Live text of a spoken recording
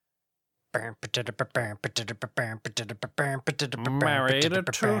Married to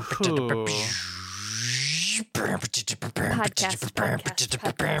who?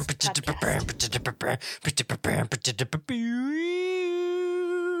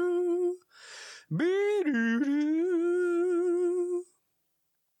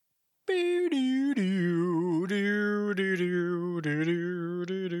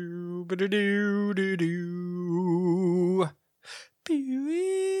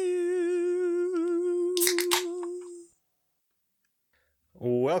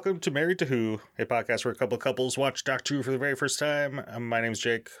 Welcome to Married to Who, a podcast where a couple of couples watch Doctor Who for the very first time. My name's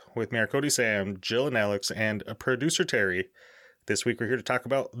Jake. With me are Cody, Sam, Jill, and Alex, and producer Terry. This week we're here to talk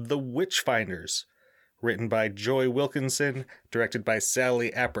about The Witchfinders, written by Joy Wilkinson, directed by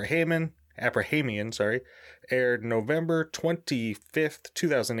Sally Aprahamian, aired November 25th,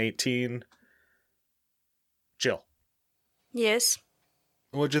 2018. Jill. Yes?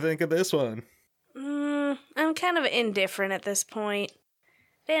 What'd you think of this one? I'm kind of indifferent at this point.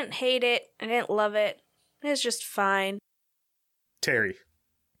 I didn't hate it. I didn't love it. It was just fine. Terry.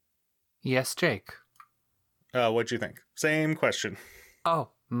 Yes, Jake. What'd you think? Same question. Oh,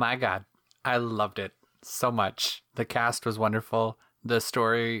 my God. I loved it so much. The cast was wonderful. The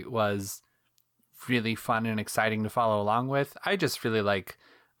story was really fun and exciting to follow along with. I just really like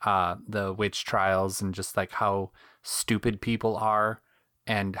the witch trials and just like how stupid people are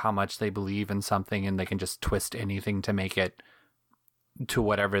and how much they believe in something and they can just twist anything to make it to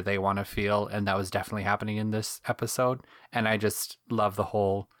whatever they want to feel. And that was definitely happening in this episode. And I just love the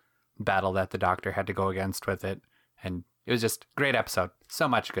whole battle that the Doctor had to go against with it. And it was just a great episode. So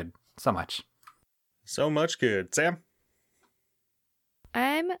much good. So much. So much good. Sam?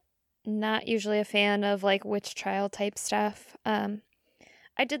 I'm not usually a fan of like witch trial type stuff. I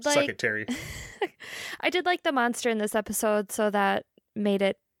did like Suck it, Terry. I did like the monster in this episode, so that made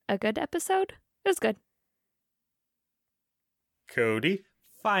it a good episode. It was good. Cody?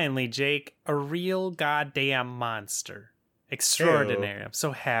 Finally, Jake, a real goddamn monster. Extraordinary. Ew. I'm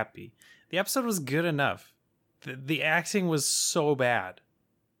so happy. The episode was good enough. The acting was so bad.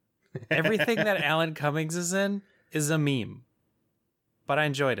 Everything that Alan Cummings is in is a meme. But I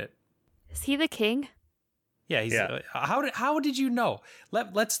enjoyed it. Is he the king? Yeah, he's. Yeah. How did you know?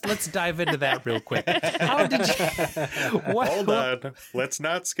 Let's dive into that real quick. How did you? Hold on. Let's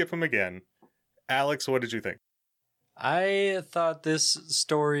not skip him again. Alex, what did you think? I thought this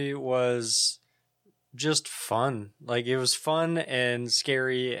story was just fun. Like, it was fun and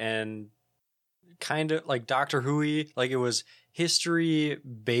scary and kind of like Doctor Who-y. Like, it was history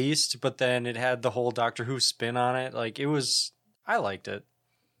based, but then it had the whole Doctor Who spin on it. Like, I liked it.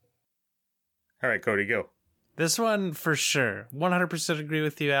 All right, Cody, go. This one, for sure. 100% agree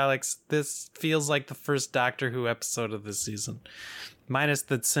with you, Alex. This feels like the first Doctor Who episode of this season. Minus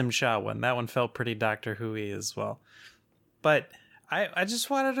the Sim Shaw one. That one felt pretty Doctor Who-y as well. But I just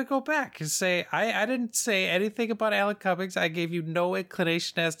wanted to go back and say, I didn't say anything about Alan Cummings. I gave you no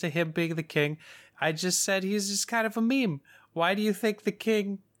inclination as to him being the king. I just said he's just kind of a meme. Why do you think the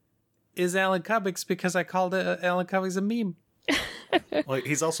king is Alan Cummings? Because I called Alan Cummings a meme. Well,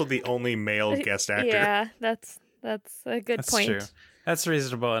 he's also the only male guest actor. Yeah, that's a good point. True. That's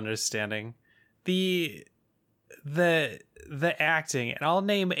reasonable understanding. The acting, and I'll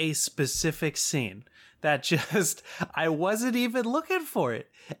name a specific scene that just, I wasn't even looking for it.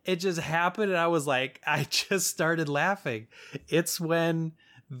 It just happened and I was like, I just started laughing. It's when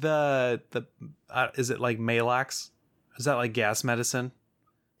the is it like Maalox? Is that like gas medicine?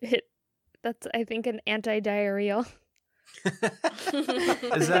 That's, I think, an anti-diarrheal.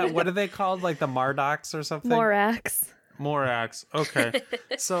 Is that, what are they called? Like the Mardox or something? Morax. Okay.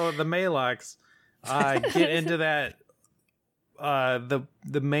 So the Maalox get into that.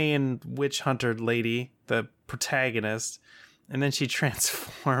 The main witch hunter lady, the protagonist, and then she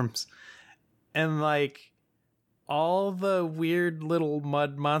transforms, and like all the weird little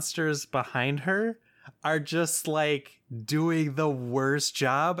mud monsters behind her are just like doing the worst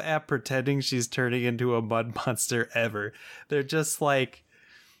job at pretending she's turning into a mud monster ever. They're just like,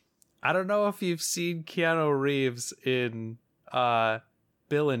 I don't know if you've seen Keanu Reeves in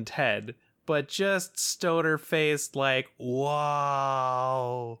Bill and Ted, but just stoner faced, like,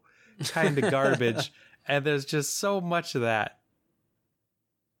 wow, kind of garbage. And there's just so much of that.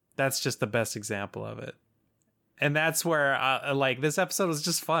 That's just the best example of it. And that's where, like, this episode was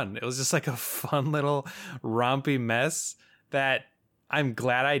just fun. It was just like a fun little rompy mess that I'm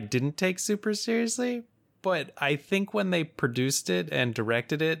glad I didn't take super seriously. But I think when they produced it and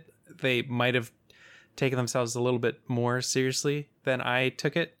directed it, they might have taken themselves a little bit more seriously than I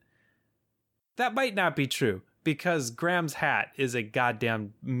took it. That might not be true, because Graham's hat is a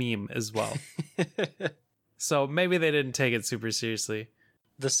goddamn meme as well. So maybe they didn't take it super seriously.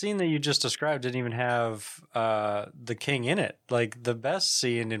 The scene that you just described didn't even have the king in it. Like, the best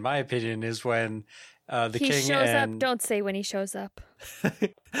scene, in my opinion, is when the he king shows and up. Don't say when he shows up.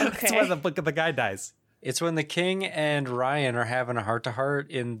 That's why the guy dies. it's when the king and Ryan are having a heart to heart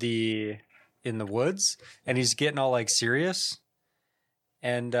in the woods, and he's getting all like serious,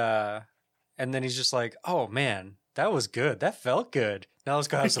 and then he's just like, "Oh man, that was good. That felt good. Now let's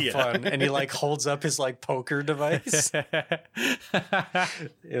go have some fun." And he like holds up his like poker device.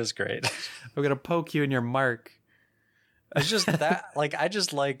 It was great. I'm gonna poke you in your mark. It's just that, like, I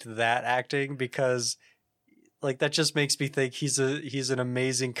just liked that acting because, like, that just makes me think he's an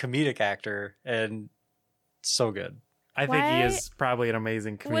amazing comedic actor and so good. I think he Why is probably an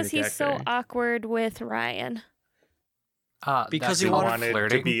amazing comedic Was he actor. so awkward with Ryan? Because that's he called wanted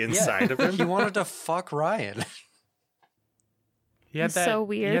flirting. to be inside of him. He wanted to fuck Ryan. He had He's that, so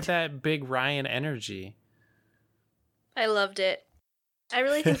He weird. had that big Ryan energy. I loved it. I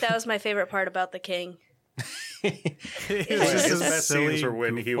really think that was my favorite part about the king. It was One of just his a best scenes were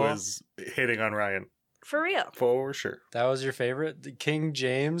when he goofball. was hitting on Ryan. For real. For sure. That was your favorite? The King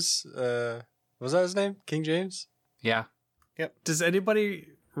James? Was that his name? King James? Yeah. Does anybody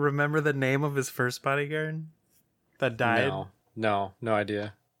remember the name of his first bodyguard that died? No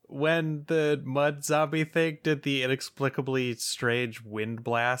idea. When the mud zombie thing did the inexplicably strange wind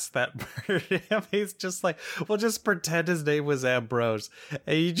blast that murdered him, he's just like, we'll just pretend his name was Ambrose.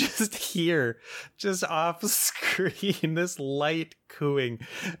 And you just hear, just off screen, this light cooing,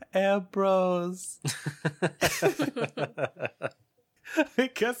 Ambrose.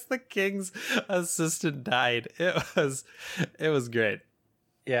 Because the king's assistant died. It was great.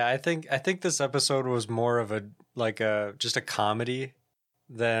 Yeah, I think this episode was more of just a comedy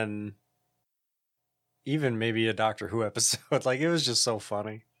than even maybe a Doctor Who episode. Like, it was just so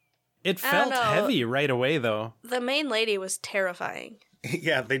funny. It I don't felt know. heavy right away, though. The main lady was terrifying.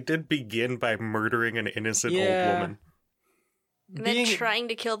 Yeah, they did begin by murdering an innocent old Yeah. woman. And then trying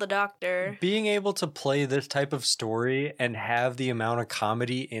to kill the doctor. Being able to play this type of story and have the amount of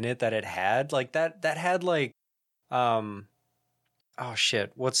comedy in it that it had, like that had like, oh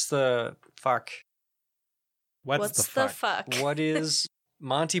shit, what's the fuck? What's the fuck? What is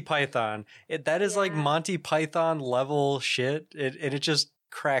Monty Python? That is like Yeah. Monty Python level shit. It just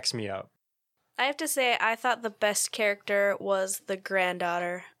cracks me up. I have to say, I thought the best character was the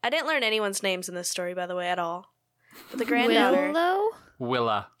granddaughter. I didn't learn anyone's names in this story, by the way, at all. But the granddaughter. Willow?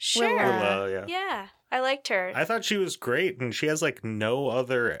 Willa. Sure. Yeah. Yeah, I liked her. I thought she was great, and she has like no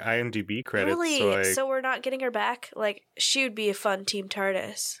other IMDb credits. Really? So So we're not getting her back? Like, she would be a fun Team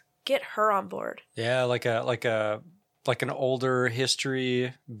TARDIS. Get her on board. Yeah, like an older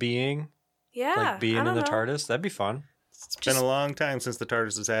history being, Yeah. like being I in don't the know. TARDIS. That'd be fun. it's been a long time since the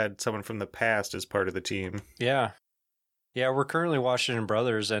TARDIS has had someone from the past as part of the team. Yeah. Yeah, we're currently watching in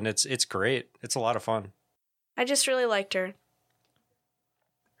Brothers, and it's great. It's a lot of fun. I just really liked her.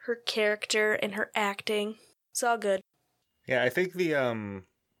 Her character and her acting. It's all good. Yeah, I think the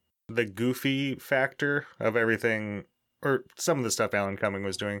goofy factor of everything, or some of the stuff Alan Cumming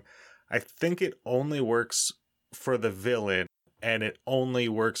was doing, I think it only works for the villain, and it only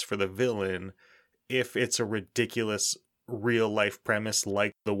works for the villain if it's a ridiculous real life premise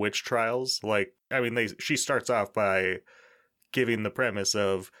like the witch trials. Like, I mean, she starts off by giving the premise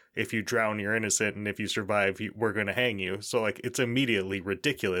of if you drown, you're innocent, and if you survive, we're going to hang you. So, like, it's immediately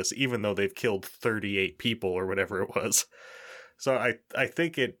ridiculous, even though they've killed 38 people or whatever it was. So I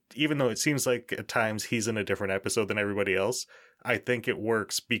think it, even though it seems like at times he's in a different episode than everybody else, I think it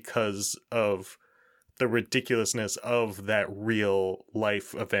works because of the ridiculousness of that real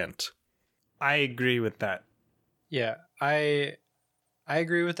life event. I agree with that. Yeah, I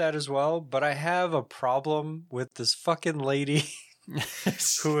agree with that as well, but I have a problem with this fucking lady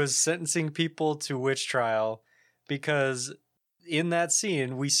who is sentencing people to witch trial, because in that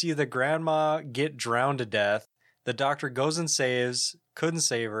scene we see the grandma get drowned to death. The doctor goes and couldn't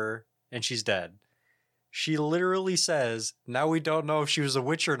save her, and she's dead. She literally says, now we don't know if she was a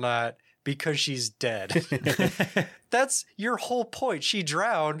witch or not because she's dead. That's your whole point. She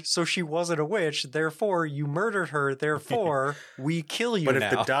drowned, so she wasn't a witch. Therefore, you murdered her. Therefore, we kill you But now.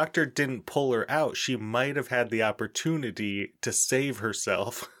 if the doctor didn't pull her out, she might have had the opportunity to save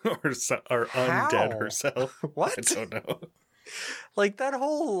herself or undead How? herself. What? I don't know. Like, that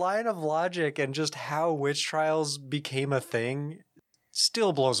whole line of logic and just how witch trials became a thing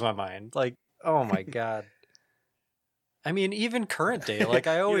still blows my mind. Like, oh my God. I mean, even current day, like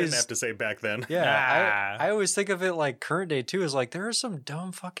I You always didn't have to say back then. Yeah, I always think of it like current day too, is like there are some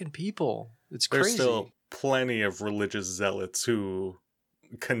dumb fucking people. It's There's crazy. still plenty of religious zealots who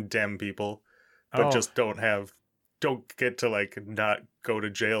condemn people, but just don't get to like not go to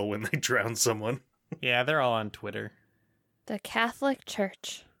jail when they drown someone. Yeah, they're all on Twitter. The Catholic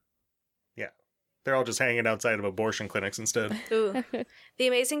Church. They're all just hanging outside of abortion clinics instead. Ooh. The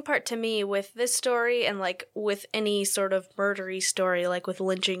amazing part to me with this story and like with any sort of murdery story, like with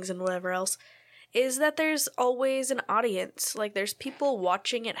lynchings and whatever else, is that there's always an audience. Like there's people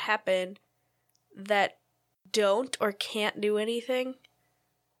watching it happen that don't or can't do anything.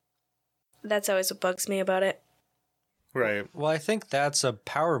 That's always what bugs me about it. Right. Well, I think that's a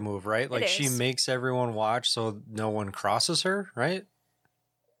power move, right? Like she is. makes everyone watch so no one crosses her, right?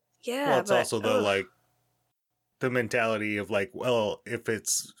 Yeah, Well, it's but, also like the mentality of like, well, if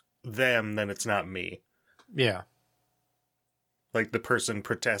it's them, then it's not me. Yeah. Like the person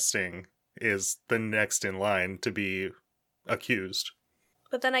protesting is the next in line to be accused.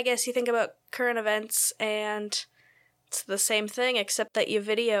 But then I guess you think about current events and it's the same thing except that you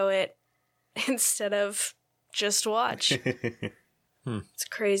video it instead of just watch. It's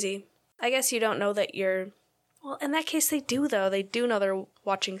crazy. I guess you don't know that you're... Well, in that case, they do, though. They do know they're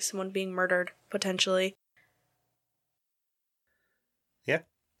watching someone being murdered, potentially. Yeah.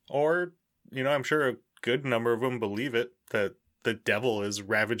 Or, I'm sure a good number of them believe it, that the devil is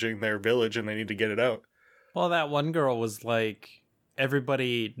ravaging their village and they need to get it out. Well, that one girl was like,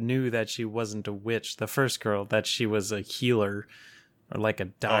 everybody knew that she wasn't a witch. The first girl, that she was a healer or like a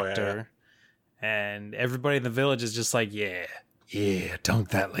doctor. And everybody in the village is just like, yeah, dunk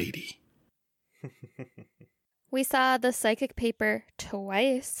that lady. We saw the psychic paper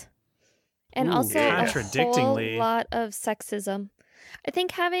twice. And Ooh, also yeah. a Contradictingly. whole lot of sexism. I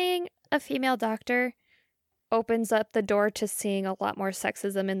think having a female doctor opens up the door to seeing a lot more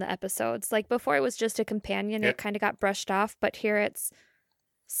sexism in the episodes. Like before it was just a companion, it kind of got brushed off, but here it's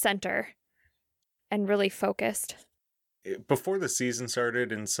center and really focused. Before the season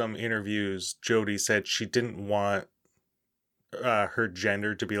started, in some interviews, Jodie said she didn't want her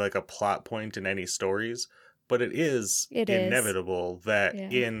gender to be like a plot point in any stories, but it is inevitable that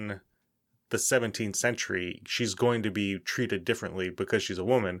in the 17th century, she's going to be treated differently because she's a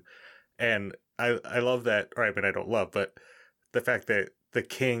woman. And I love that, or I mean, I don't love, but the fact that the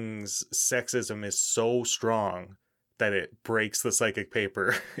king's sexism is so strong that it breaks the psychic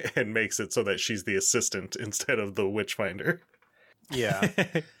paper and makes it so that she's the assistant instead of the witchfinder. Yeah.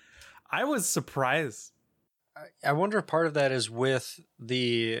 I was surprised. I wonder if part of that is with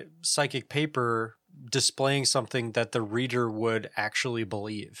the psychic paper displaying something that the reader would actually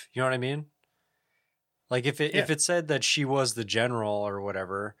believe. You know what I mean? Like if it said that she was the general or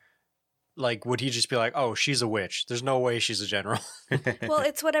whatever, like would he just be like, "Oh, she's a witch. There's no way she's a general." Well,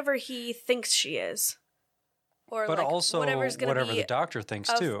 it's whatever he thinks she is. Or but like also whatever be the doctor thinks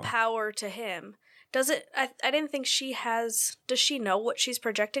of too. Power to him. Does it? I didn't think she has. Does she know what she's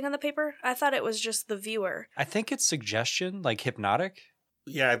projecting on the paper? I thought it was just the viewer. I think it's suggestion, like hypnotic.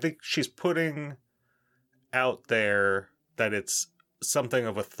 Yeah, I think she's putting out there that it's something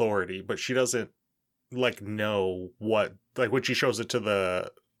of authority, but she doesn't like know what. Like when she shows it to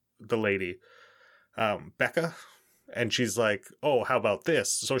the lady, Becca, and she's like, "Oh, how about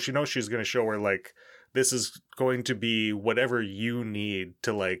this?" So she knows she's going to show her like, this is going to be whatever you need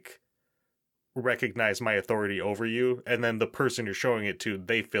to like recognize my authority over you, and then the person you're showing it to,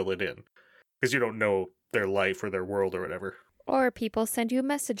 they fill it in because you don't know their life or their world or whatever. Or people send you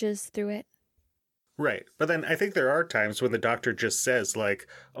messages through it. Right. But then I think there are times when the doctor just says like,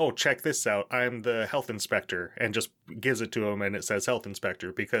 "Oh, check this out. I'm the health inspector," and just gives it to him and it says health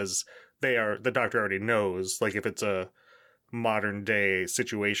inspector because the doctor already knows like if it's a modern day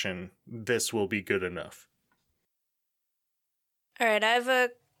situation, this will be good enough. All right, I have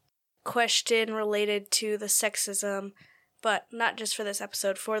a question related to the sexism, but not just for this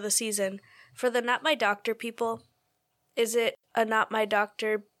episode, for the season. For the Not My Doctor people, is it a Not My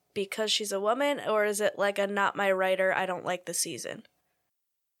Doctor because she's a woman, or is it like a Not My Writer, I don't like the season?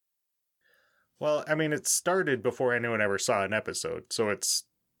 Well, I mean, it started before anyone ever saw an episode, so it's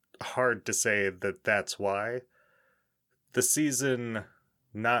hard to say that that's why. The season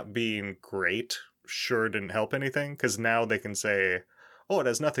not being great sure didn't help anything, because now they can say, "Oh, it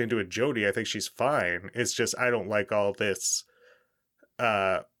has nothing to do with Jodie. I think she's fine. It's just I don't like all this.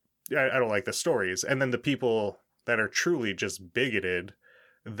 I don't like the stories." And then the people that are truly just bigoted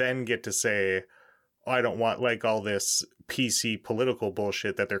then get to say, "Oh, I don't want like all this PC political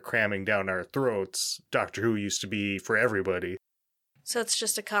bullshit that they're cramming down our throats. Doctor Who used to be for everybody." So it's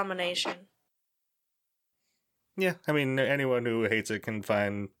just a combination. Yeah, I mean, anyone who hates it can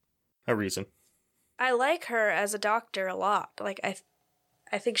find a reason. I like her as a doctor a lot. Like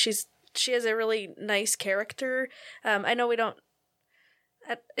I think she's she has a really nice character. I know we don't.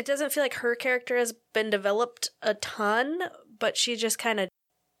 It doesn't feel like her character has been developed a ton, but she just kind of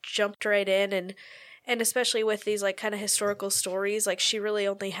jumped right in, and especially with these like kind of historical stories, like she really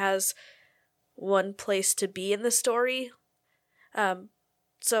only has one place to be in the story.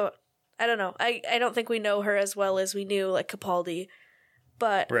 So I don't know. I don't think we know her as well as we knew like Capaldi,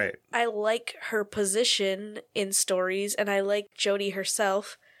 but Right. I like her position in stories, and I like Jodie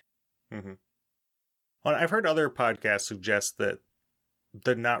herself. Mm-hmm. Well, I've heard other podcasts suggest that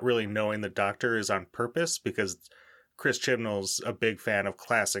the not really knowing the Doctor is on purpose because Chris Chibnall's a big fan of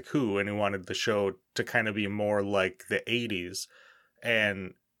classic Who, and he wanted the show to kind of be more like the 80s.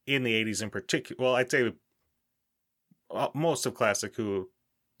 And in the 80s in particular, well, I'd say most of classic Who,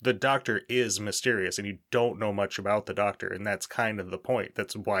 the Doctor is mysterious and you don't know much about the Doctor, and that's kind of the point.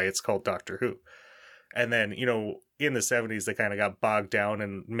 That's why it's called Doctor Who. And then, you know, in the 70s, they kind of got bogged down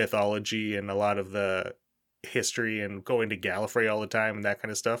in mythology and a lot of the history and going to Gallifrey all the time and that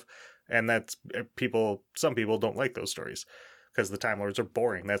kind of stuff. And that's some people don't like those stories because the Time Lords are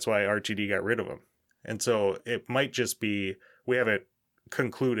boring. That's why RTD got rid of them. And so it might just be, we haven't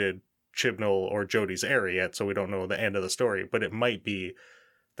concluded Chibnall or Jodie's era yet, so we don't know the end of the story, but it might be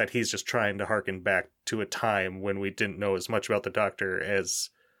that he's just trying to harken back to a time when we didn't know as much about the Doctor as,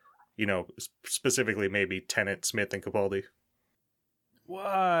 you know, specifically maybe Tennant, Smith, and Capaldi.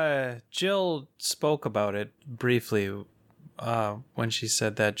 Jill spoke about it briefly when she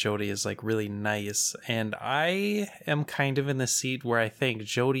said that Jodie is like really nice, and I am kind of in the seat where I think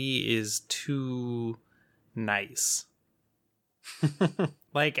Jodie is too nice.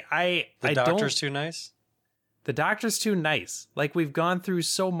 Like The Doctor's too nice? The Doctor's too nice. Like, we've gone through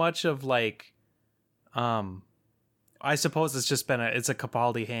so much of like I suppose it's a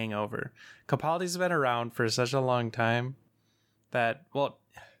Capaldi hangover. Capaldi's been around for such a long time that, well,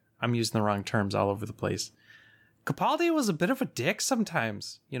 I'm using the wrong terms all over the place. Capaldi was a bit of a dick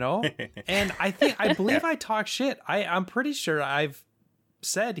sometimes, you know? And I believe I talk shit. I'm pretty sure I've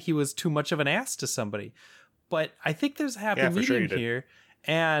said he was too much of an ass to somebody. But I think there's a happy medium here.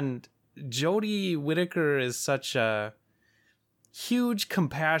 And Jodie Whittaker is such a huge,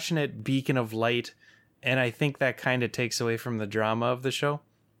 compassionate beacon of light. And I think that kind of takes away from the drama of the show,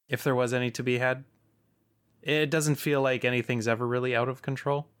 if there was any to be had. It doesn't feel like anything's ever really out of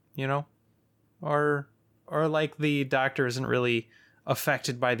control, you know? Or like the Doctor isn't really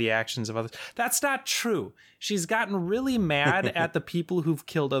affected by the actions of others. That's not true. She's gotten really mad at the people who've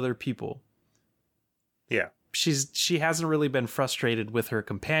killed other people. Yeah. She hasn't really been frustrated with her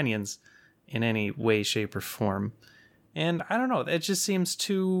companions in any way, shape, or form. And I don't know, it just seems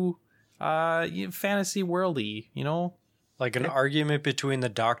too fantasy worldy, you know? Like an argument between the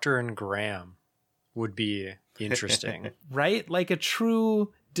Doctor and Graham would be interesting. Right? Like a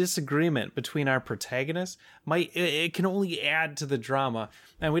true disagreement between our protagonists it can only add to the drama,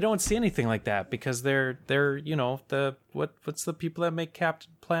 and we don't see anything like that because they're you know, the what's the people that make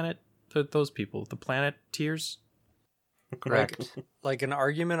Captain Planet, those people, the Planeteers. Correct. Like an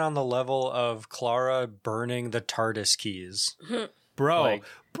argument on the level of Clara burning the TARDIS keys. Bro,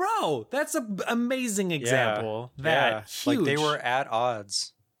 that's an amazing example. Huge. Like they were at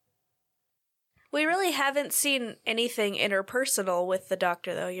odds. We really haven't seen anything interpersonal with the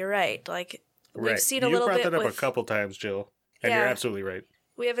Doctor, though. You're right. Like, we've seen a little bit. You brought that up a couple times, Jill, and you're absolutely right.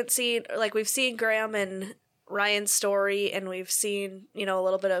 We haven't seen, like, we've seen Graham and Ryan's story, and we've seen, you know, a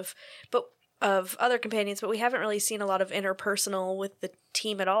little bit of other companions, but we haven't really seen a lot of interpersonal with the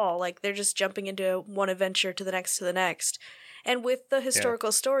team at all. Like, they're just jumping into one adventure to the next. And with the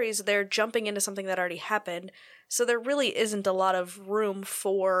historical stories, they're jumping into something that already happened. So there really isn't a lot of room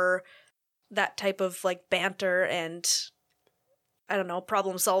for that type of like banter and, I don't know,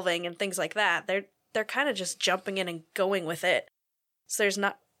 problem solving and things like that. They're kind of just jumping in and going with it. So there's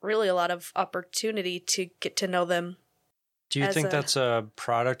not really a lot of opportunity to get to know them. Do you think that's a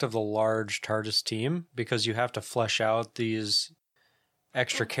product of the large TARDIS team? Because you have to flesh out these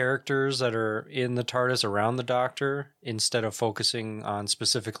extra characters that are in the TARDIS around the Doctor instead of focusing on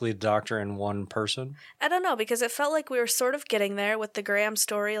specifically the Doctor and one person? I don't know, because it felt like we were sort of getting there with the Graham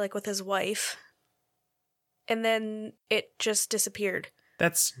story, like with his wife. And then it just disappeared.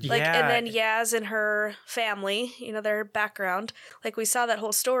 That's, like, and then Yaz and her family, you know, their background, like we saw that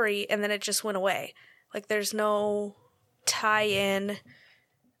whole story and then it just went away. Like there's no tie-in.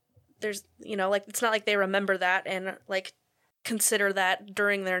 There's, you know, like it's not like they remember that and like consider that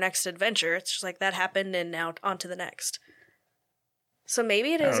during their next adventure. It's just like that happened and now on to the next. So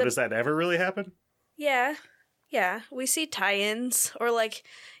maybe it is. Does that ever really happen? Yeah. Yeah. We see tie-ins, or like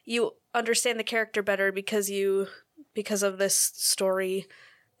you understand the character better because of this story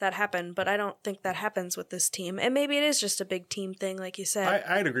that happen, but I don't think that happens with this team. And maybe it is just a big team thing, like you said.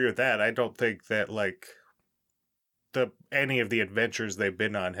 I'd agree with that. I don't think that like any of the adventures they've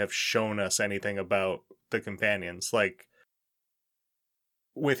been on have shown us anything about the companions. Like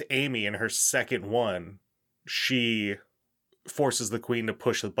with Amy in her second one, she forces the queen to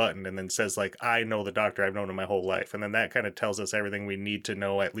push the button and then says like, I know the Doctor, I've known him my whole life. And then that kind of tells us everything we need to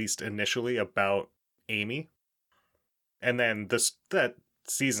know, at least initially, about Amy. And then that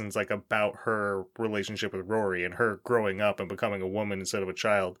season's like about her relationship with Rory and her growing up and becoming a woman instead of a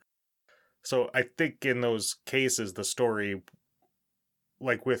child. So I think in those cases, the story,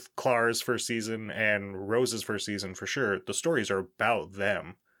 like with Clara's first season and Rose's first season for sure, the stories are about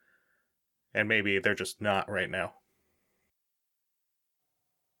them. And maybe they're just not right now.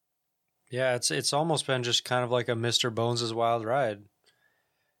 Yeah, it's almost been just kind of like a Mr. Bones' Wild Ride.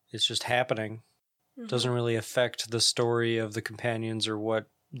 It's just happening. Mhm. Doesn't really affect the story of the companions or what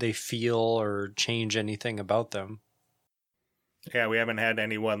they feel or change anything about them. Yeah, we haven't had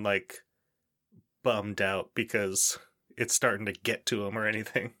anyone like bummed out because it's starting to get to them or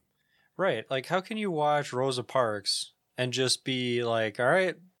anything. Right. Like, how can you watch Rosa Parks and just be like, all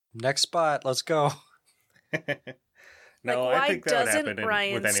right, next spot, let's go? No, like, why I think that would happen doesn't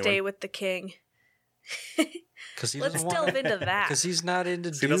Ryan with anyone. stay with the king? Because he Let's doesn't delve want into that. Because he's not into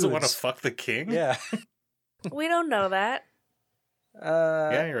dudes. He doesn't want to fuck the king? Yeah. We don't know that.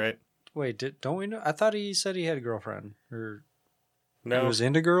 Yeah, you're right. Wait, don't we know? I thought he said he had a girlfriend. Or No, he was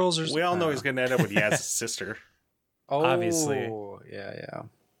into girls or something? we all know he's going to end up with Yaz's sister. Oh, Obviously. Yeah.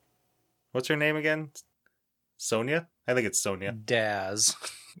 What's her name again? Sonia? I think it's Sonia. Daz.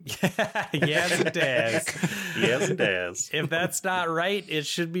 Yes, it does. Yes, it is. If that's not right, it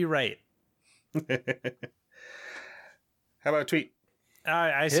should be right. How about a tweet?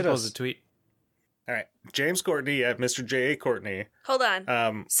 I Hit suppose us. a tweet. All right. James Courtney at Mr. J.A. Courtney. Hold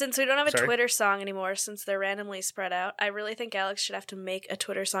on. Since we don't have a sorry? Twitter song anymore, since they're randomly spread out, I really think Alex should have to make a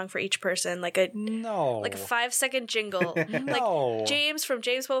Twitter song for each person, like a No. like a 5-second jingle, No. like James from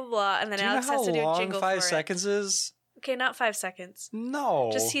James blah blah blah, and then Do you Alex know has how to do a long jingle 5 for seconds is? it. Okay, not 5 seconds. No.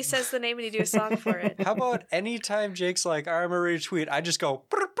 Just he says the name and you do a song for it. How about anytime Jake's like, all right, I'm ready to tweet, I just go,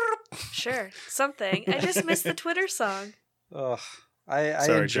 "Brr, brr." Sure, something. I just missed the Twitter song. Ugh. I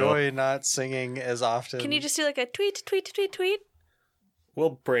Sorry, enjoy not singing as often. Can you just do like a tweet, tweet, tweet, tweet?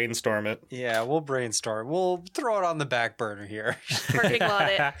 We'll brainstorm it. Yeah, we'll brainstorm. We'll throw it on the back burner here. Parking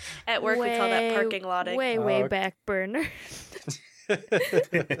lot it. At work, we call that parking lotting. Way Okay. back burner.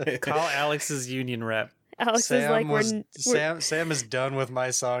 Call Alex's union rep. Alex is like, Sam is done with my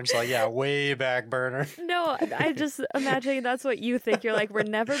song. She's like, yeah, way back burner. No, I just imagining that's what you think. You're like, we're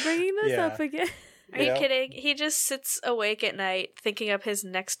never bringing this Yeah. up again. Are you Yeah. kidding? He just sits awake at night thinking up his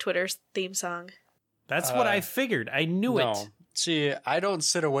next Twitter theme song. That's what I figured. I knew No. See, I don't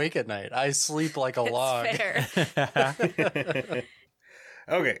sit awake at night. I sleep like a It's log. fair. it.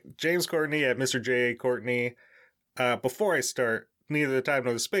 Okay. James Courtney at Mr. J.A. Courtney. Before I start, Neither the Time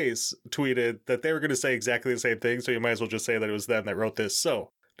Nor the Space tweeted that they were going to say exactly the same thing, so you might as well just say that it was them that wrote this.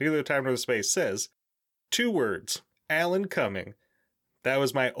 So, Neither the Time Nor the Space says, 2 words, Alan Cumming. That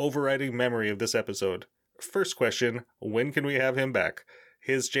was my overriding memory of this episode. First question, when can we have him back?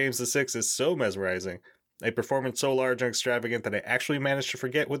 His James VI is so mesmerizing. A performance so large and extravagant that I actually managed to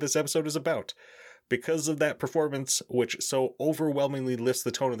forget what this episode is about. Because of that performance, which so overwhelmingly lifts the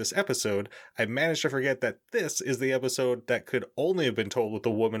tone of this episode, I managed to forget that this is the episode that could only have been told with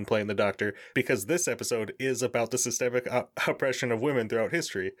a woman playing the Doctor, because this episode is about the systemic oppression of women throughout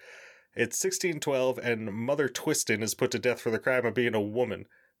history. It's 1612, and Mother Twiston is put to death for the crime of being a woman.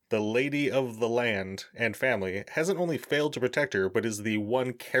 The lady of the land and family hasn't only failed to protect her, but is the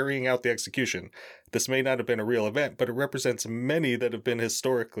one carrying out the execution. This may not have been a real event, but it represents many that have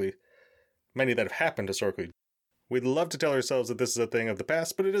happened historically. We'd love to tell ourselves that this is a thing of the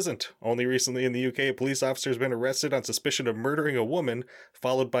past, but it isn't. Only recently in the UK, a police officer has been arrested on suspicion of murdering a woman,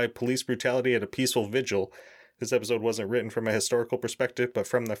 followed by police brutality at a peaceful vigil. This episode wasn't written from a historical perspective, but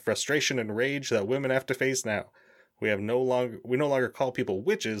from the frustration and rage that women have to face now. We no longer call people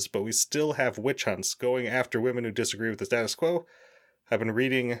witches, but we still have witch hunts going after women who disagree with the status quo. I've been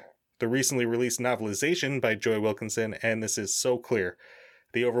reading the recently released novelization by Joy Wilkinson, and this is so clear.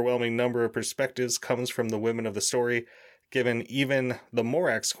 The overwhelming number of perspectives comes from the women of the story, giving even the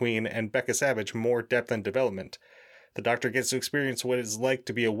Morax Queen and Becca Savage more depth and development. The Doctor gets to experience what it's like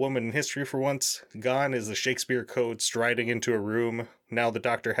to be a woman in history for once. Gone is the Shakespeare Code striding into a room. Now the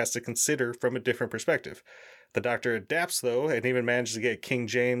Doctor has to consider from a different perspective. The Doctor adapts, though, and even manages to get King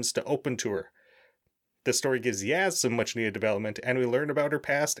James to open to her. This story gives Yaz some much-needed development, and we learn about her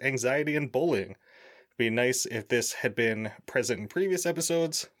past anxiety and bullying. It'd be nice if this had been present in previous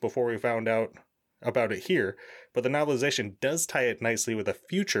episodes before we found out about it here, but the novelization does tie it nicely with a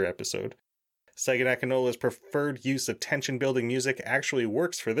future episode. Saigon Akinola's preferred use of tension-building music actually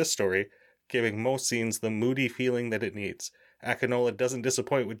works for this story, giving most scenes the moody feeling that it needs. Akinola doesn't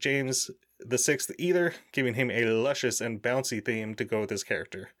disappoint with James VI either, giving him a luscious and bouncy theme to go with his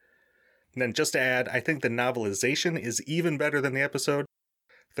character. And then just to add, I think the novelization is even better than the episode.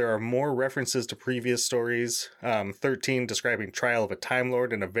 There are more references to previous stories, 13 describing Trial of a Time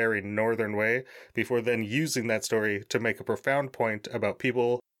Lord in a very northern way, before then using that story to make a profound point about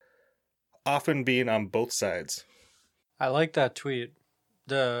people often being on both sides. I like that tweet.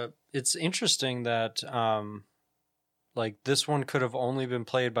 It's interesting that like this one could have only been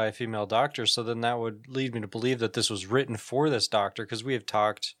played by a female doctor, so then that would lead me to believe that this was written for this doctor, because we have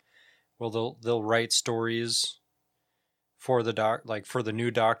talked, well, they'll write stories for the for the new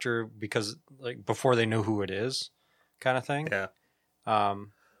doctor because like before they know who it is, kind of thing. Yeah.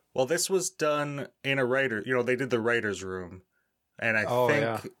 Well, this was done in a writer. They did the writer's room, and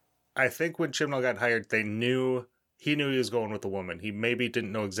I think when Chibnall got hired, he knew he was going with a woman. He maybe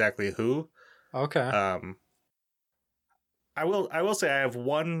didn't know exactly who. Okay. I will say I have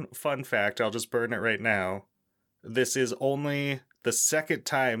one fun fact. I'll just burn it right now. This is only the second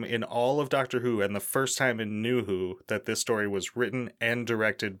time in all of Doctor Who and the first time in New Who that this story was written and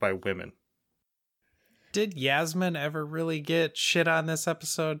directed by women. Did Yasmin ever really get shit on this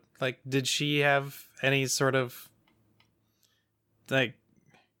episode? Like, did she have any sort of like?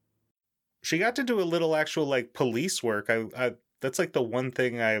 She got to do a little actual like police work. I that's like the one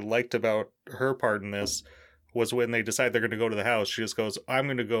thing I liked about her part in this was when they decide they're going to go to the house. She just goes, "I'm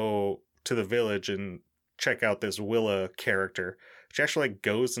going to go to the village and check out this Willa character." She actually like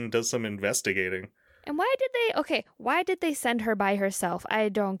goes and does some investigating. And why did they send her by herself? I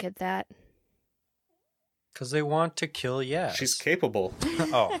don't get that. Because they want to kill Yaz. She's capable.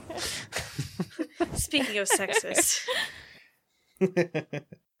 Oh. Speaking of sexist.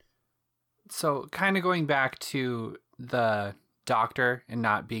 So kind of going back to the doctor and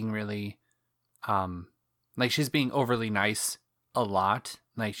not being really, like she's being overly nice a lot.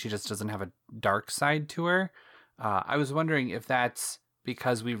 Like she just doesn't have a dark side to her. I was wondering if that's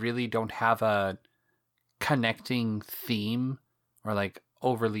because we really don't have a connecting theme or like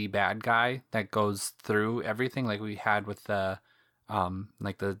overly bad guy that goes through everything like we had with the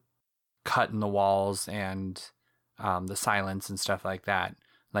like the cut in the walls and the silence and stuff like that.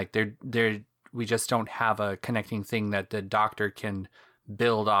 Like we just don't have a connecting thing that the doctor can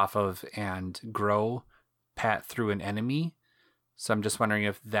build off of and grow through an enemy. So I'm just wondering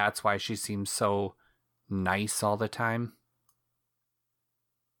if that's why she seems so nice all the time.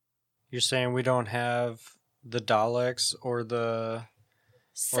 You're saying we don't have the Daleks or the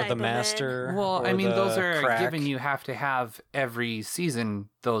Master? Well, I mean, those are Crack. given. You have to have every season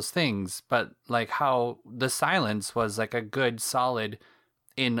those things, but like how the silence was like a good solid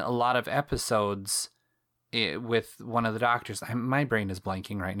in a lot of episodes with one of the doctors. My brain is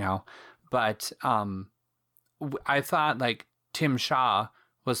blanking right now, but I thought like Tim Shaw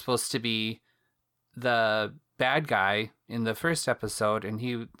was supposed to be the bad guy in the first episode, and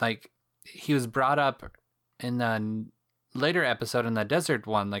he was brought up in the later episode in the desert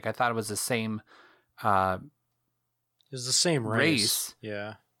one. Like I thought it was the same it was the same race.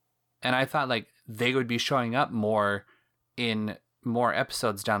 Yeah. And I thought like they would be showing up more in more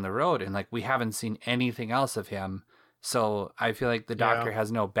episodes down the road, and like we haven't seen anything else of him. So I feel like the doctor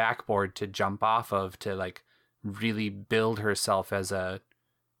has no backboard to jump off of to like really build herself as a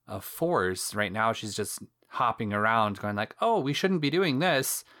force. Right now she's just hopping around going like, "Oh, we shouldn't be doing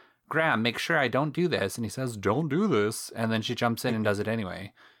this. Graham, make sure I don't do this." And he says, "Don't do this." And then she jumps in and does it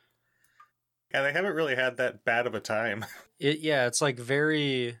anyway. Yeah, they haven't really had that bad of a time. It's like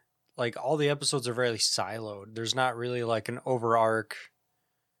very, like all the episodes are very siloed. There's not really like an overarch,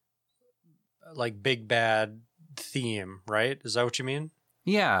 like big bad theme, right? Is that what you mean?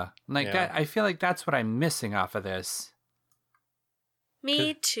 Yeah, like that. I feel like that's what I'm missing off of this.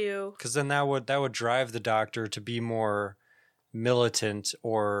 Me too. Because then that would drive the doctor to be more militant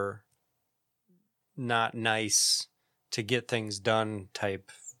or not nice to get things done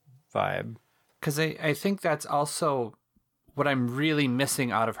type vibe. Because I think that's also what I'm really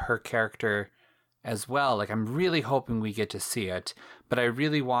missing out of her character as well. Like I'm really hoping we get to see it, but I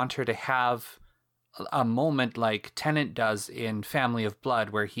really want her to have a moment like Tennant does in Family of Blood,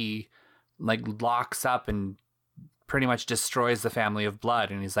 where he like locks up and pretty much destroys the Family of Blood,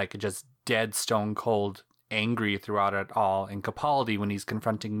 and he's like just dead stone cold angry throughout it all. And Capaldi, when he's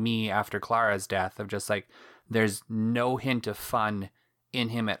confronting me after Clara's death, of just like there's no hint of fun in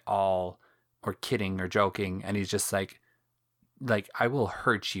him at all. or kidding or joking, and he's just like I will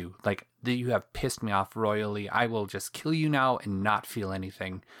hurt you. Like, you have pissed me off royally. I will just kill you now and not feel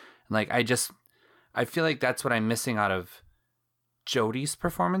anything. And like, I feel like that's what I'm missing out of Jodie's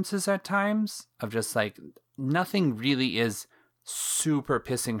performances at times, of just like nothing really is super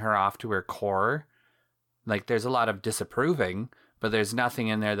pissing her off to her core. Like, there's a lot of disapproving, but there's nothing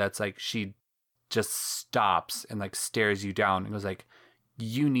in there that's like she just stops and like stares you down and goes like,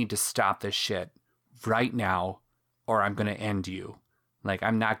 you need to stop this shit right now or I'm going to end you. Like,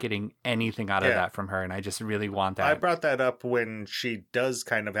 I'm not getting anything out of that from her, and I just really want that. I brought that up when she does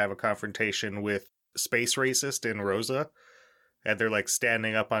kind of have a confrontation with Space Racist in Rosa, and they're like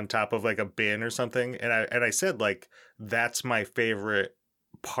standing up on top of like a bin or something, and I said like, that's my favorite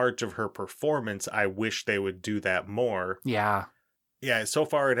part of her performance. I wish they would do that more. Yeah. So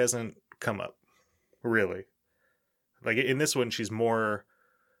far it hasn't come up, really. Like, in this one, she's more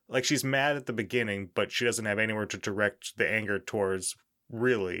like, she's mad at the beginning, but she doesn't have anywhere to direct the anger towards,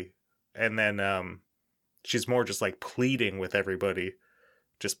 really. And then she's more just like pleading with everybody,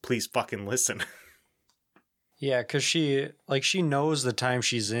 just please fucking listen. Yeah, because she knows the time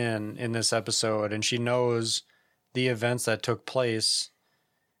she's in this episode, and she knows the events that took place,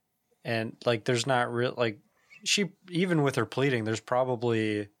 and like, there's not real, like, she, even with her pleading, there's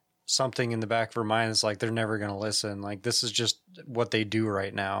probably something in the back of her mind that's like, they're never going to listen. Like, this is just what they do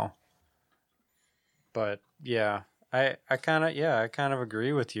right now. But yeah, I kind of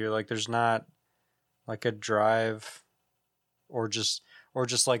agree with you. Like, there's not like a drive or just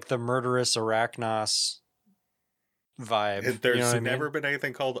like the murderous Arachnos vibe. There's you know never been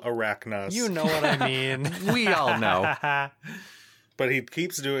anything called Arachnos. You know what I mean. We all know. But he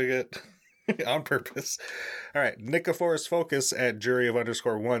keeps doing it on purpose. All right. Nicophorus Focus at Jury of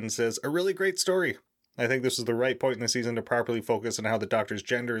 _1 says, a really great story. I think this is the right point in the season to properly focus on how the Doctor's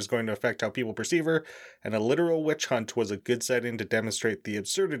gender is going to affect how people perceive her, and a literal witch hunt was a good setting to demonstrate the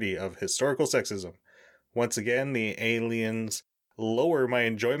absurdity of historical sexism. Once again, the aliens lower my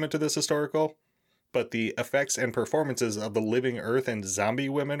enjoyment of this historical, but the effects and performances of the living Earth and zombie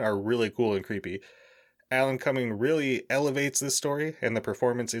women are really cool and creepy. Alan Cumming really elevates this story, and the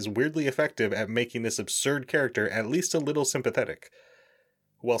performance is weirdly effective at making this absurd character at least a little sympathetic,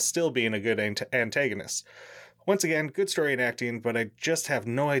 while still being a good antagonist. Once again, good story and acting, but I just have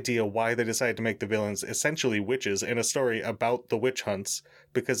no idea why they decided to make the villains essentially witches in a story about the witch hunts,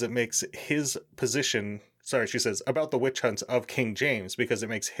 because it makes his position... Sorry, she says, about the witch hunts of King James, because it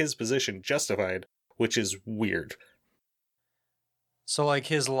makes his position justified, which is weird. So like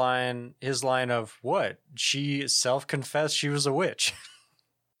his line of what? She self-confessed she was a witch.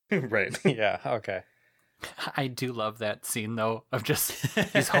 Right. Yeah, okay. I do love that scene, though, of just,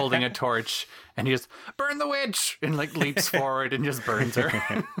 he's holding a torch and he just, burn the witch, and like leaps forward and just burns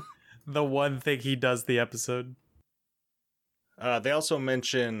her. The one thing he does the episode. They also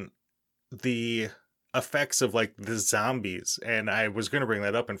mention the effects of like the zombies, and I was going to bring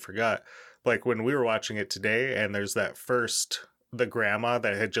that up and forgot. Like, when we were watching it today, and there's that the grandma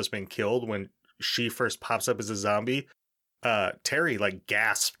that had just been killed, when she first pops up as a zombie, Terry like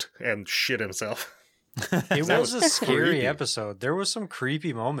gasped and shit himself. It was a scary creepy. episode. There was some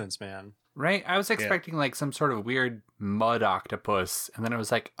creepy moments, man. Right? I was expecting like some sort of weird mud octopus, and then it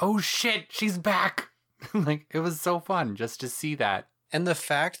was like, oh shit, she's back. Like, it was so fun just to see that. And the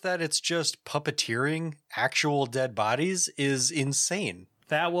fact that it's just puppeteering actual dead bodies is insane.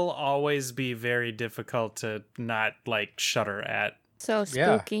 That will always be very difficult to not like shudder at. So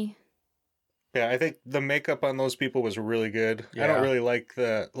spooky. Yeah, I think the makeup on those people was really good. Yeah. I don't really like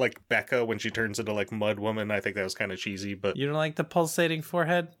Becca when she turns into like Mud Woman. I think that was kind of cheesy, but You don't like the pulsating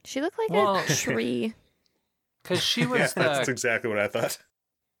forehead? She looked like Well- a tree. Because she was yeah, the... that's exactly what I thought.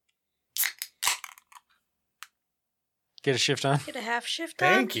 Get a shift on. Get a half shift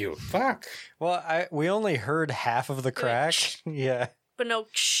on. Thank you. Fuck. Well, we only heard half of the crack. Yeah. But no,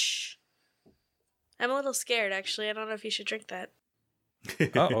 shh. I'm a little scared, actually. I don't know if you should drink that.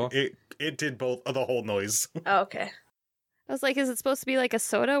 Uh-oh. It did both of the whole noise. Oh, okay. I was like, is it supposed to be like a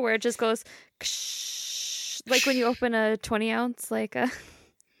soda where it just goes, ksh, like when you open a 20 ounce, like a...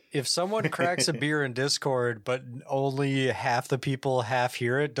 If someone cracks a beer in Discord, but only half the people half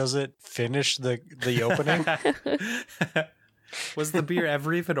hear it, does it finish the opening? Was the beer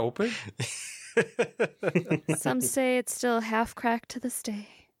ever even open? Some say it's still half cracked to this day.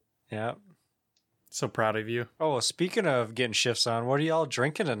 Yeah. So proud of you. Oh, speaking of getting shifts on, what are y'all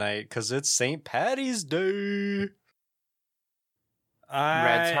drinking tonight? Because it's St. Patty's Day.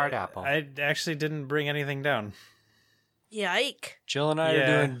 Red's Hard Apple. I actually didn't bring anything down. Yike. Jill and I Yeah.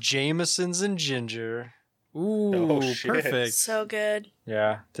 are doing Jameson's and ginger. Ooh, Oh, shit. perfect. So good.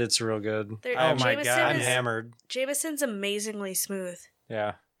 Yeah, it's real good. Oh my Jameson God. I'm is- hammered. Jameson's amazingly smooth.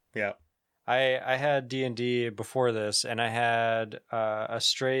 Yeah. Yeah. I had D&D before this, and I had a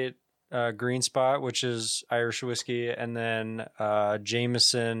straight green spot, which is Irish whiskey, and then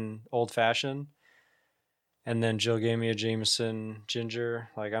Jameson Old Fashioned. And then Jill gave me a Jameson ginger.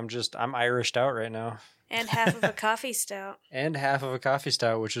 Like I'm Irished out right now. And half of a coffee stout. And half of a coffee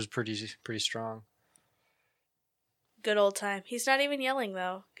stout, which is pretty strong. Good old time. He's not even yelling,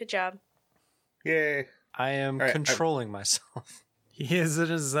 though. Good job. Yay. I am All right, controlling myself. He is in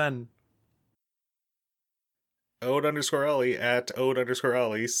his zen. Ode_Ollie at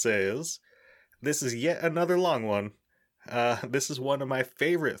Ode_Ollie says, "This is yet another long one. This is one of my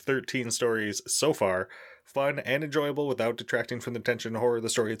favorite 13 stories so far. Fun and enjoyable without detracting from the tension and horror of the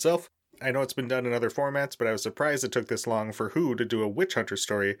story itself. I know it's been done in other formats, but I was surprised it took this long for Who to do a witch hunter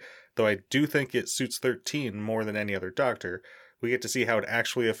story, though I do think it suits 13 more than any other Doctor. We get to see how it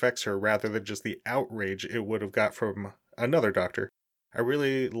actually affects her rather than just the outrage it would have got from another Doctor. I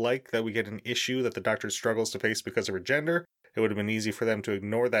really like that we get an issue that the Doctor struggles to face because of her gender. It would have been easy for them to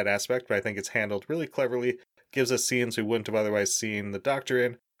ignore that aspect, but I think it's handled really cleverly. Gives us scenes we wouldn't have otherwise seen the Doctor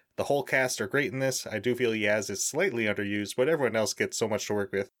in. The whole cast are great in this. I do feel Yaz is slightly underused, but everyone else gets so much to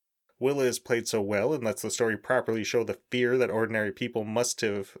work with. Willa is played so well and lets the story properly show the fear that ordinary people must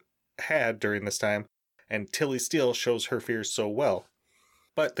have had during this time, and Tilly Steele shows her fears so well.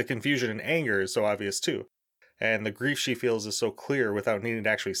 But the confusion and anger is so obvious too, and the grief she feels is so clear without needing to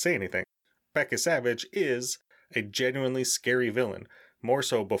actually say anything. Becca Savage is a genuinely scary villain, more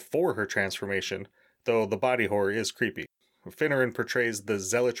so before her transformation, though the body horror is creepy. Finneran portrays the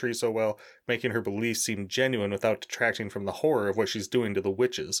zealotry so well, making her beliefs seem genuine without detracting from the horror of what she's doing to the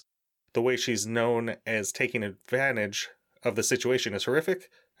witches. The way she's known as taking advantage of the situation is horrific.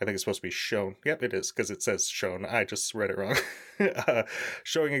 I think it's supposed to be shown. Yep, it is, because it says shown. I just read it wrong.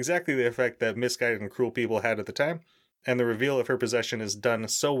 Showing exactly the effect that misguided and cruel people had at the time. And the reveal of her possession is done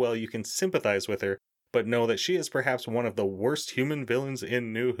so well you can sympathize with her, but know that she is perhaps one of the worst human villains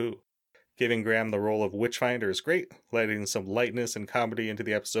in New Who. Giving Graham the role of Witchfinder is great, letting some lightness and comedy into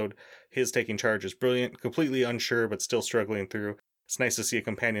the episode. His taking charge is brilliant, completely unsure but still struggling through. It's nice to see a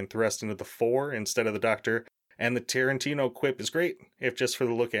companion thrust into the fore instead of the Doctor, and the Tarantino quip is great, if just for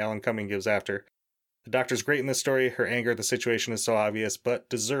the look Alan Cumming gives after. The Doctor's great in this story. Her anger at the situation is so obvious, but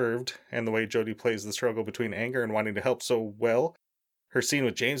deserved, and the way Jodie plays the struggle between anger and wanting to help so well. Her scene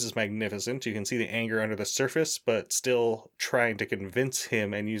with James is magnificent. You can see the anger under the surface, but still trying to convince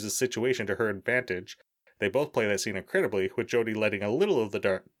him and use the situation to her advantage. They both play that scene incredibly, with Jodie letting a little of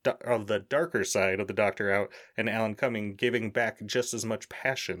the darker side of the Doctor out, and Alan Cumming giving back just as much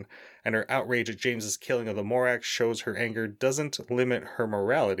passion. And her outrage at James's killing of the Morax shows her anger doesn't limit her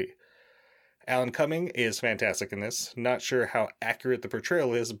morality. Alan Cumming is fantastic in this. Not sure how accurate the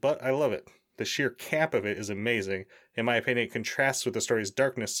portrayal is, but I love it. The sheer camp of it is amazing. In my opinion, it contrasts with the story's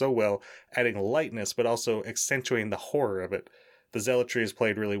darkness so well, adding lightness but also accentuating the horror of it. The zealotry is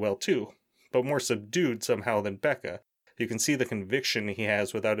played really well too, but more subdued somehow than Becca. You can see the conviction he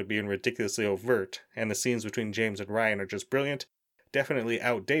has without it being ridiculously overt, and the scenes between James and Ryan are just brilliant. Definitely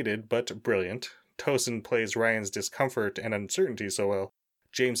outdated, but brilliant. Tosin plays Ryan's discomfort and uncertainty so well.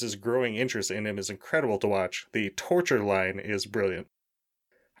 James's growing interest in him is incredible to watch. The torture line is brilliant.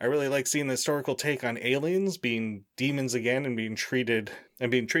 I really like seeing the historical take on aliens being demons again and being treated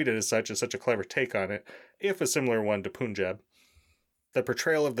as such is such a clever take on it, if a similar one to Punjab. The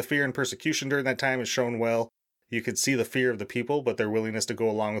portrayal of the fear and persecution during that time is shown well. You can see the fear of the people, but their willingness to go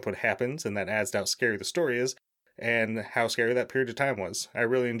along with what happens, and that adds to how scary the story is, and how scary that period of time was. I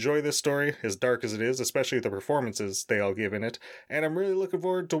really enjoy this story, as dark as it is, especially the performances they all give in it, and I'm really looking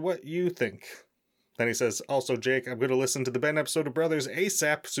forward to what you think. Then he says, also, Jake, I'm going to listen to the Ben episode of Brothers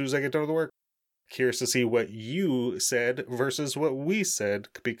ASAP as soon as I get done with the work. Curious to see what you said versus what we said,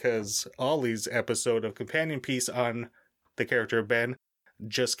 because Ollie's episode of Companion Piece on the character of Ben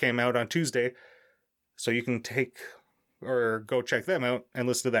just came out on Tuesday, so you can go check them out and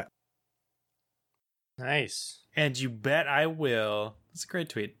listen to that. Nice. And you bet I will. It's a great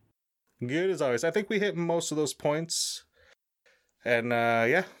tweet. Good as always. I think we hit most of those points. And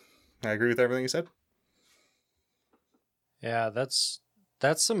yeah, I agree with everything you said. Yeah, that's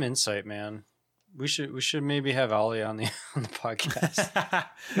some insight, man. We should maybe have Ollie on the podcast.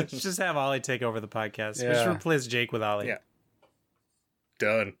 Let's just have Ollie take over the podcast. We Yeah. should replace Jake with Ollie. Yeah.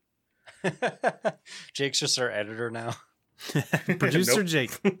 Done. Jake's just our editor now. Producer Nope.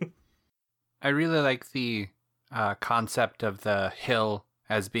 Jake. I really like the concept of the hill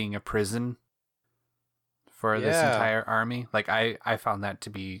as being a prison for this Yeah. entire army. Like, I found that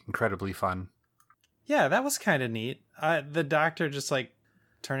to be incredibly fun. Yeah, that was kind of neat. The doctor just like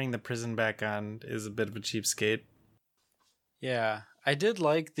turning the prison back on is a bit of a cheapskate. Yeah, I did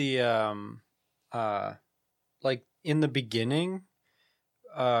like the like in the beginning,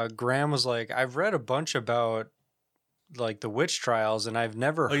 Graham was like, I've read a bunch about like the witch trials, and I've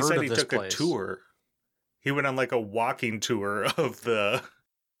never he heard said of he this took place. a tour. He went on like a walking tour of the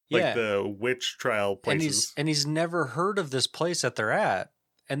the witch trial places. And he's never heard of this place that they're at.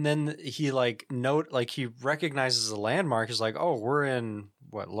 And then he he recognizes a landmark. He's like, oh, we're in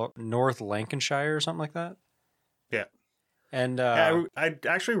North Lancashire or something like that. Yeah. And I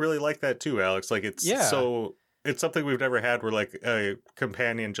actually really like that too, Alex. Like it's it's something we've never had where like a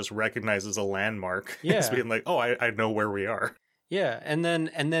companion just recognizes a landmark as being like, oh, I know where we are. Yeah, and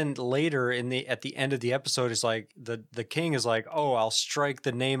then later at the end of the episode is like the king is like, oh, I'll strike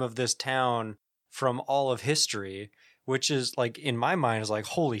the name of this town from all of history, which is like in my mind is like,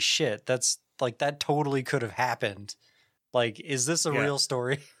 holy shit, that's like that totally could have happened. Like, is this a real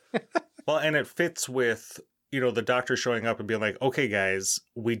story? Well, and it fits with, the doctor showing up and being like, okay, guys,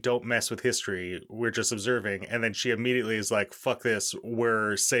 we don't mess with history. We're just observing. And then she immediately is like, fuck this.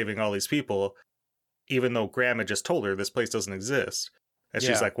 We're saving all these people. Even though Graham had just told her this place doesn't exist. And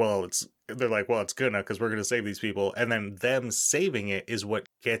she's like, they're like, well, it's gonna, because we're going to save these people. And then them saving it is what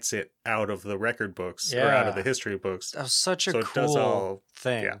gets it out of the record books or out of the history books. That was such a cool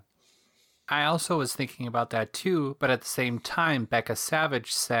thing. Yeah. I also was thinking about that too, but at the same time, Becca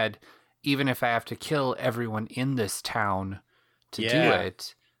Savage said, even if I have to kill everyone in this town to do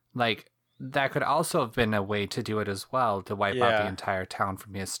it, like, that could also have been a way to do it as well, to wipe out the entire town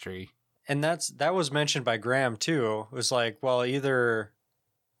from history. And that was mentioned by Graham too. It was like, well, either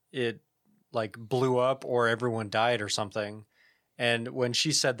it like blew up or everyone died or something. And when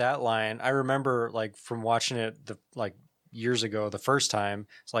she said that line, I remember like from watching it years ago, the first time,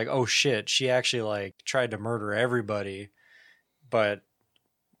 it's like, oh shit, she actually like tried to murder everybody. But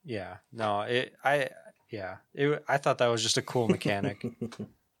yeah, no, I thought that was just a cool mechanic.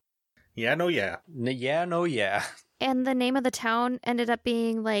 Yeah. And the name of the town ended up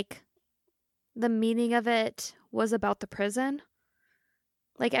being like, the meaning of it was about the prison.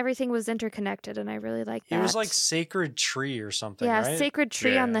 Like everything was interconnected, and I really like that. It was like Sacred Tree or something, yeah, right? Sacred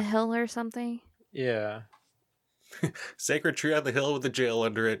Tree on the Hill or something. Yeah. Sacred Tree on the Hill with a jail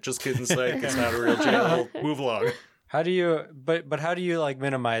under it. Just kidding, like it's not a real jail. Move along. How do you how do you like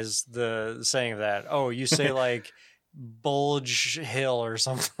minimize the saying of that? Oh, you say like Bulge Hill or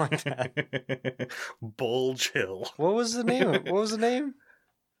something like that. Bulge Hill. What was the name?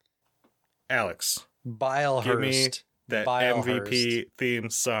 Alex, Bilehurst. give me that MVP theme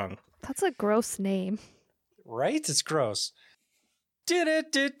song. That's a gross name. Right? It's gross.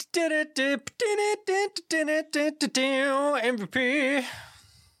 MVP.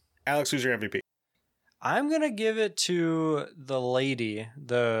 Alex, who's your MVP? I'm going to give it to the lady.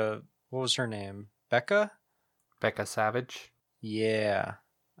 What was her name? Becca Savage? Yeah.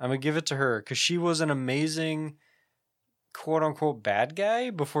 I'm going to give it to her because she was an amazing quote unquote bad guy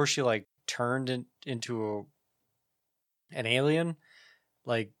before she like turned into an alien.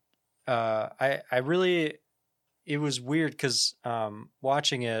 Like, I really, it was weird because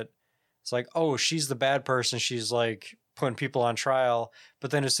watching it, it's like, oh, she's the bad person. She's like putting people on trial.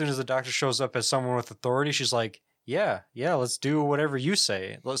 But then as soon as the doctor shows up as someone with authority, she's like, yeah, let's do whatever you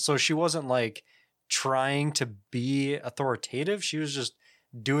say. So she wasn't like trying to be authoritative. She was just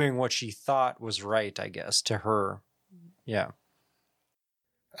doing what she thought was right, I guess, to her. Yeah.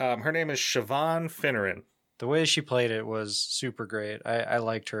 Her name is Siobhan Finneran. The way she played it was super great. I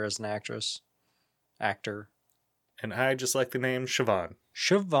liked her as an actor. And I just like the name Siobhan.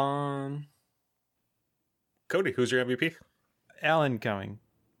 Siobhan. Cody, who's your MVP? Alan Cumming.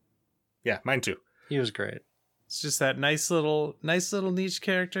 Yeah, mine too. He was great. It's just that nice little niche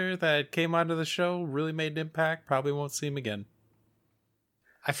character that came onto the show, really made an impact. Probably won't see him again.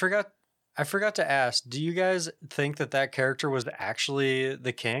 I forgot to ask, do you guys think that character was actually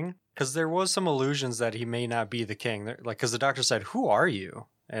the king? Because there was some allusions that he may not be the king. Like, because the doctor said, "Who are you?"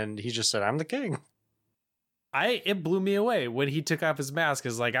 And he just said, "I'm the king." It blew me away when he took off his mask.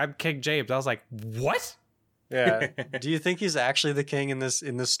 Is like, "I'm King James." I was like, "What?" Yeah. Do you think he's actually the king in this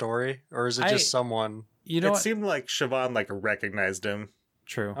story, or is it just someone? It seemed like Siobhan like recognized him.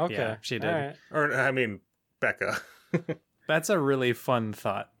 True. Okay, yeah, she did. Right. Or I mean, Becca. That's a really fun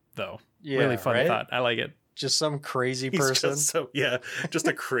thought, though. Yeah, really fun thought. I like it. Just some crazy person. Just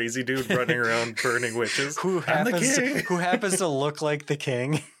a crazy dude running around burning witches. who happens to look like the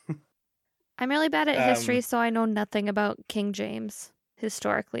king. I'm really bad at history, so I know nothing about King James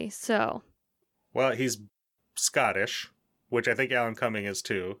historically. So, well, he's Scottish, which I think Alan Cumming is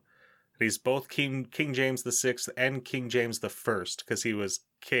too. He's both King James the Sixth and King James the First, because he was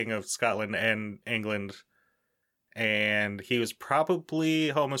king of Scotland and England, and he was probably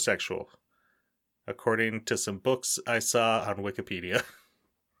homosexual, according to some books I saw on Wikipedia.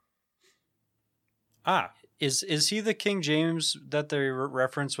 Ah, Is he the King James that they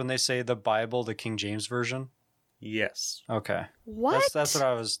reference when they say the Bible, the King James version? Yes. Okay. What? That's what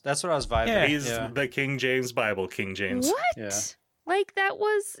I was vibing. Yeah. He's yeah. the King James Bible, King James. What? Yeah. Like that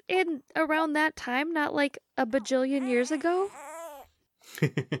was in around that time, not like a bajillion years ago?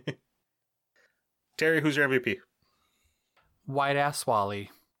 Terry, who's your MVP? White ass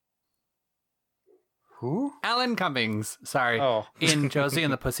Wally. Who? Alan Cummings. Sorry. Oh. In Josie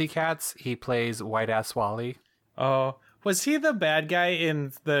and the Pussycats, he plays White ass Wally. oh, was he the bad guy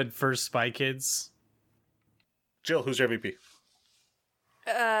in the first Spy Kids? Jill, who's your MVP?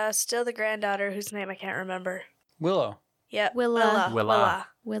 Still the granddaughter whose name I can't remember. Willow. Yep. Willa. Willa.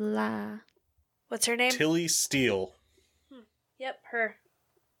 Willa. What's her name? Tilly Steele. Yep, her.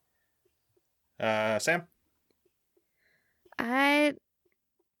 Sam? I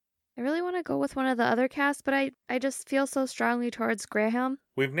really want to go with one of the other casts, but I just feel so strongly towards Graham.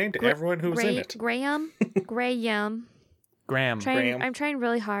 We've named everyone who's in it. Graham. Graham. Graham. I'm trying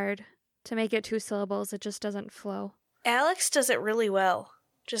really hard to make it 2 syllables. It just doesn't flow. Alex does it really well,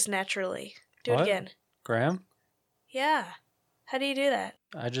 just naturally. Do What? it again. Graham? Yeah. How do you do that?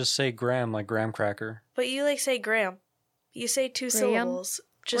 I just say Graham like graham cracker. But you say Graham. You say 2 syllables,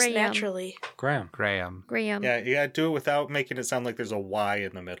 just Graham. naturally. Graham. Graham. Graham. Yeah, you gotta do it without making it sound like there's a Y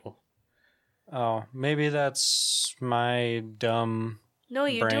in the middle. Oh, maybe that's my dumb. No,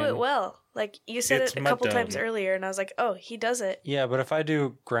 you do Brain. it well. Like, you said It's it a couple my times dumb. earlier, and I was like, oh, he does it. Yeah, but if I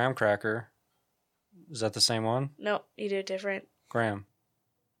do graham cracker, is that the same one? No, you do it different. Graham.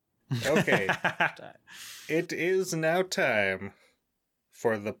 Okay. It is now time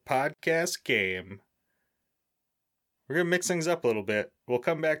for the podcast game. We're going to mix things up a little bit. We'll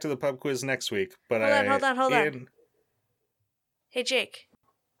come back to the pub quiz next week. But Hold on. Hey, Jake,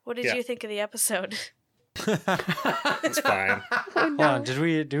 what did Yeah. you think of the episode? It's fine. Oh, Hold no. on, did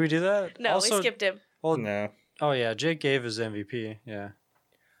we do that? No, we skipped him. Well, No. oh yeah, Jake gave his MVP. Yeah.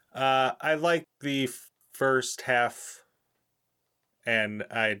 I like the first half, and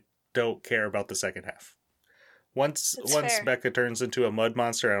I don't care about the second half. Once That's fair. Becca turns into a mud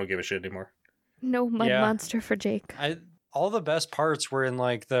monster, I don't give a shit anymore. No mud Yeah. monster for Jake. All the best parts were in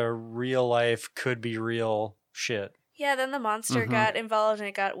like the real life could be real shit. Yeah, then the monster Mhm. got involved and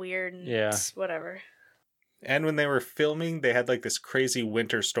it got weird and Yeah. whatever. And when they were filming, they had like this crazy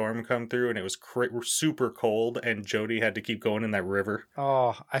winter storm come through, and it was super cold, and Jodie had to keep going in that river.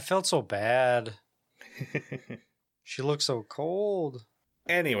 Oh, I felt so bad. She looked so cold.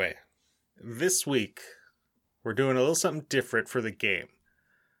 Anyway, this week, we're doing a little something different for the game.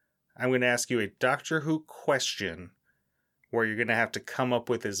 I'm going to ask you a Doctor Who question where you're going to have to come up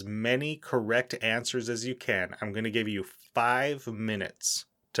with as many correct answers as you can. I'm going to give you 5 minutes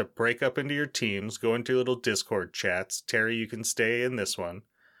to break up into your teams, go into little Discord chats. Terry, you can stay in this one.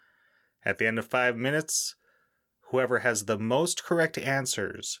 At the end of 5 minutes, whoever has the most correct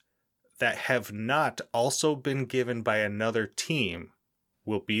answers that have not also been given by another team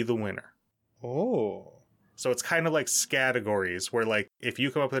will be the winner. Oh. So it's kind of like categories where, like, if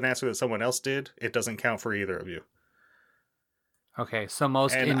you come up with an answer that someone else did, it doesn't count for either of you. Okay, so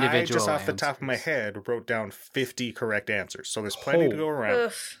most And individual I just off the top of my answers. head wrote down 50 correct answers. So there's plenty to go around.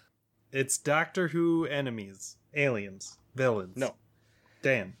 Oof. It's Doctor Who enemies, aliens, villains. No.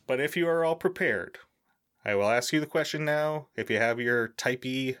 Damn. But if you are all prepared, I will ask you the question now. If you have your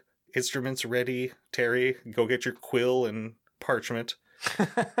typey instruments ready, Terry, go get your quill and parchment. All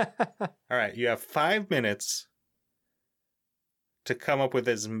right, you have 5 minutes to come up with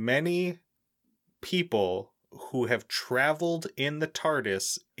as many people who have traveled in the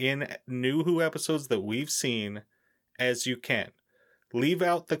TARDIS in New Who episodes that we've seen as you can. Leave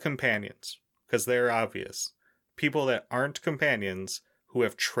out the companions, because they're obvious. People that aren't companions who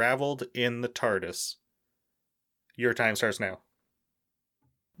have traveled in the TARDIS. Your time starts now.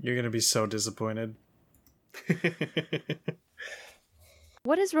 You're going to be so disappointed.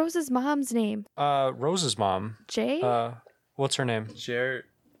 What is Rose's mom's name? Rose's mom. Jay? What's her name? Jared.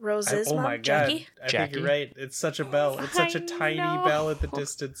 Rose's Oh mom, my god. Jackie? I think Jackie? you're right. It's such a bell. It's such a I tiny know. bell at the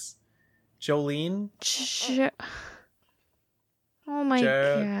distance. Jolene? Oh my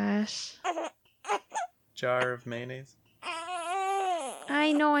Jared. gosh. Jar of mayonnaise?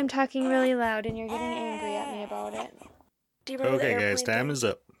 I know I'm talking really loud and you're getting angry at me about it. Do you remember the Okay, airplane guys, time thing? is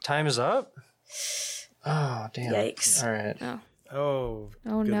up. Time is up. Oh damn! Yikes. All right. Oh,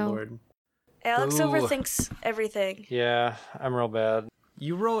 Oh good no. lord. Alex Ooh. overthinks everything. Yeah, I'm real bad.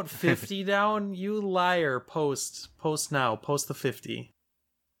 You wrote 50 down? You liar. Post now. Post the 50.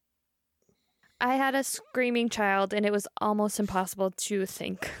 I had a screaming child, and it was almost impossible to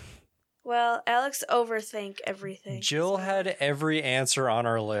think. Well, Alex overthink everything. Jill so- had every answer on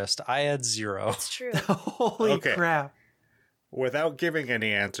our list. I had 0. It's true. Holy Okay. crap. Without giving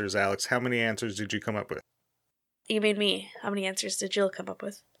any answers, Alex, how many answers did you come up with? You mean me. How many answers did Jill come up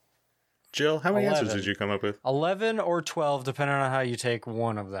with? Jill, how many answers 11. did you come up with? 11 or 12, depending on how you take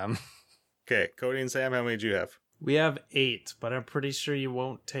one of them. Okay, Cody and Sam, how many did you have? We have 8, but I'm pretty sure you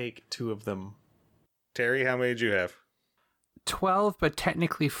won't take 2 of them. Terry, how many did you have? 12, but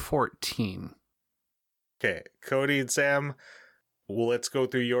technically 14. Okay, Cody and Sam, well, let's go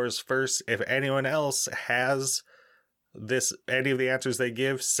through yours first. If anyone else has any of the answers they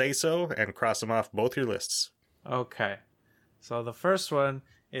give, say so and cross them off both your lists. Okay. So the first one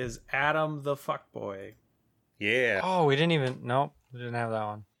is Adam the fuckboy. Yeah. Oh, we didn't have that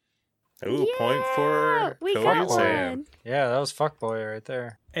one. Ooh, point for we Cody got and Sam. one. Yeah, that was Fuckboy right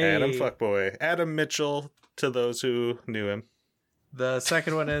there. Adam Hey. Fuckboy. Adam Mitchell, to those who knew him. The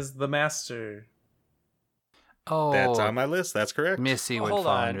second one is the master. Oh, That's on my list. That's correct. Missy would Hold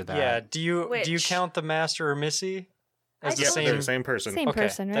fall on. under that. Yeah, do you Which? count the Master or Missy as I the Yep, told same? they're the same person. Same Okay,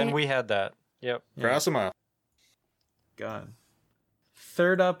 person, right? then we had that. Yep. Cross them off. Gone.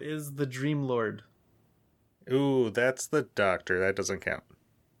 Third up is the Dream Lord. Ooh, that's the doctor. That doesn't count.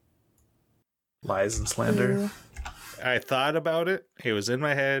 Lies and slander. Ooh. I thought about it. It was in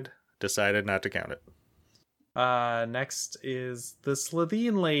my head. Decided not to count it. Next is the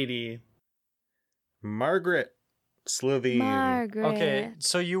Slitheen lady. Margaret Slitheen. Margaret. Okay,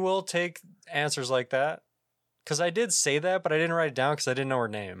 so you will take answers like that? Because I did say that, but I didn't write it down because I didn't know her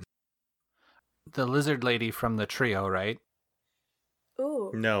name. The lizard lady from the trio, right?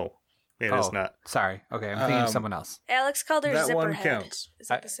 Ooh. No, it is not. Sorry. Okay, I'm thinking of Um, someone else. Alex called her That Zipperhead. one counts. Is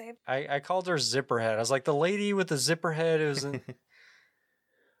that the same? I called her Zipperhead. I was like, the lady with the zipper head. It was.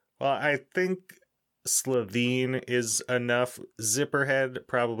 Well, I think Slitheen is enough. Zipperhead,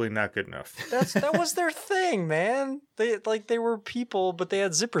 probably not good enough. that was their thing, man. They were people, but they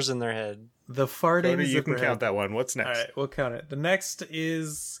had zippers in their head. The farting Cody, you can zipperhead. count that one. What's next? All right, we'll count it. The next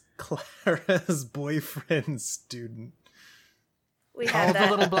is Clara's boyfriend student. We Oh, had the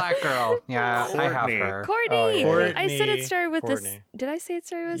that. little black girl. Yeah, I have Courtney. her. Courtney. Oh, yeah. I said it Courtney. started with this. Courtney. Did I say it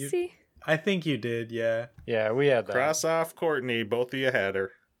started with You- C? I think you did, yeah. Yeah, we had that. Cross off Courtney. Both of you had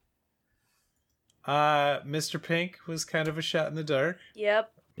her. Mr. Pink was kind of a shot in the dark.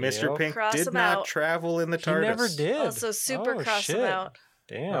 Yep. Mr. Yep. Pink Cross did him not out. travel in the He TARDIS. never did. Also, super Oh, cross shit. him out.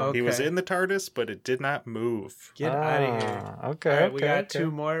 Damn. Oh. He was Okay. in the TARDIS, but it did not move. Get out of here. Ah, Okay. All right, we okay, got okay.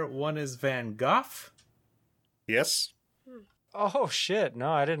 2 more. One is Van Gogh. Yes, Oh shit! No,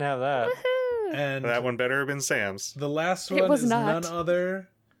 I didn't have that. Woohoo. And that one better have been Sam's. the last It one was is not. none other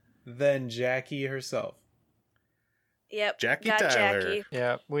than Jackie herself. Yep. Jackie got Tyler. Jackie.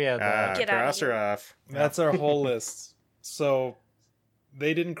 Yeah, we had Ah, that. Get outta cross her here. off. That's our whole list. So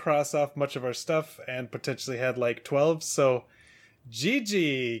they didn't cross off much of our stuff and potentially had like 12. So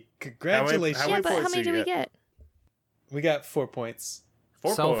Gigi, congratulations. How Yeah, many but how points many do do you we get? We got 4 points.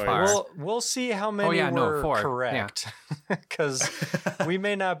 4 So points. far. We'll see how many yeah, no, were 4. correct, because we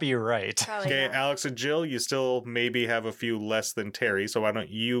may not be right. Probably Okay, not. Alex and Jill, you still maybe have a few less than Terry, so why don't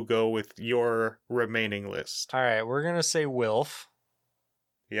you go with your remaining list? All right, we're gonna say Wilf.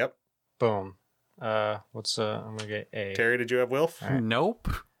 Yep. Boom. I'm gonna get A. Terry, did you have Wilf? All right. Nope.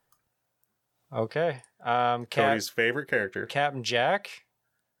 Okay. Cody's favorite character. Captain Jack.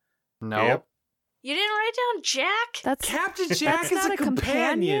 Nope. Yep. You didn't write down Jack? That's Captain that's Jack is not a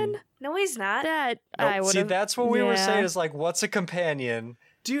companion. No, he's not. That Nope. I would See, have. that's what we were yeah. saying. Is like, what's a companion?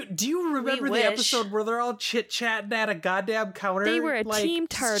 Do you remember the wish. episode where they're all chit chatting at a goddamn counter? They were a like, team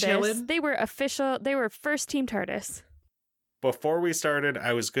TARDIS. chilling? They were official. They were first team TARDIS. Before we started,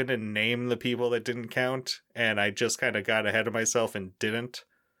 I was going to name the people that didn't count, and I just kind of got ahead of myself and didn't.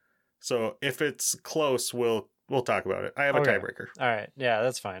 So if it's close, we'll talk about it. I have a Okay. tiebreaker. All right, yeah,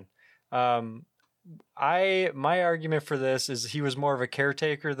 that's fine. My argument for this is he was more of a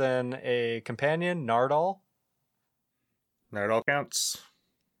caretaker than a companion. Nardal. Nardal counts.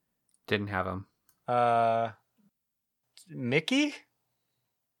 Didn't have him. Mickey.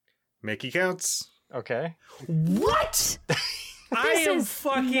 Mickey counts. Okay. What? I This am is-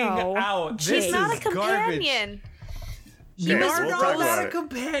 fucking no. out. He's This He's not is a companion. Okay, Garbage. we'll talk Nardal about not a it.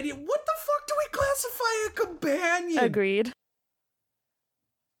 companion. What the fuck do we classify a companion? Agreed.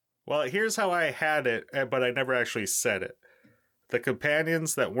 Well, here's how I had it, but I never actually said it. The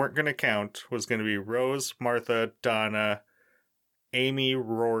companions that weren't going to count was going to be Rose, Martha, Donna, Amy,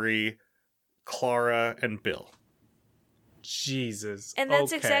 Rory, Clara, and Bill. Jesus. And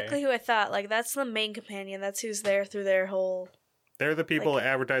that's Okay. exactly who I thought. Like, that's the main companion. That's who's there through their whole. They're the people Like,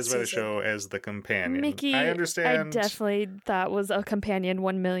 advertised by the season. show as the companion. Mickey, I understand. I definitely thought was a companion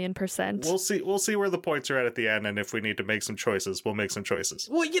 1,000,000%. We'll see. We'll see where the points are at the end, and if we need to make some choices, we'll make some choices.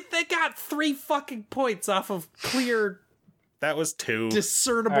 Well, they got 3 fucking points off of clear, That was 2.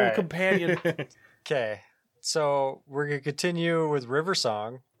 discernible All right. companion. Okay, so we're gonna continue with River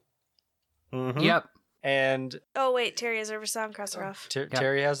Song, Mhm. Yep. and Oh, wait. Terry has River Song. Cross her off.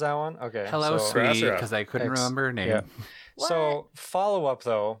 Terry has that one. Okay, Hello, so, sweetie, Cross her out. because I couldn't remember her name. Yeah. What? So follow up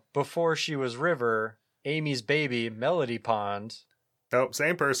though, before she was River, Amy's baby, Melody Pond. Nope,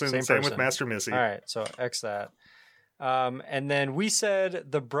 same person. Same Same with person. Master Missy. All right, so X that. And then we said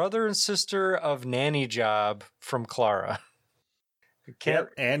the brother and sister of Nanny Job from Clara. Can't,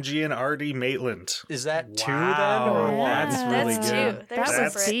 Yep, Angie and Artie Maitland. Is that 2 then Wow, or 1? that's really That's good. two. They're That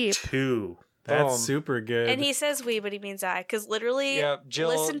was separate. deep. 2. That's Boom. super good. And he says we, but he means I. Because literally, Yep, Jill,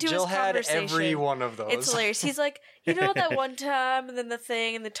 listen to Jill his had conversation. every one of those. It's hilarious. He's like, you know that one time, and then the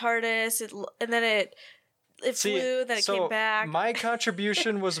thing, and the TARDIS, and then it See, flew, then it so came back. My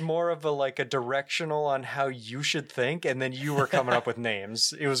contribution was more of a directional on how you should think, and then you were coming up with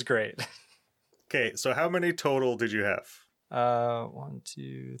names. It was great. Okay, so how many total did you have? 1,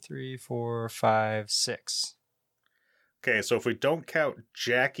 2, 3, 4, 5, 6. Okay, so if we don't count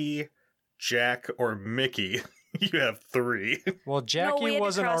Jackie, Jack, or Mickey, you have 3. Well, no, Jackie we had to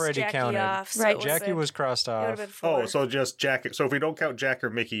wasn't cross already Jackie counted. Off, so Right. it Jackie a- was crossed It would have off. been 4. Oh, so just Jack. So if we don't count Jack or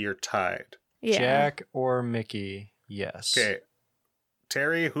Mickey, you're tied. Yeah. Jack or Mickey, yes. Okay.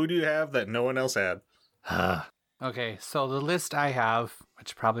 Terry, who do you have that no one else had? Okay, so the list I have,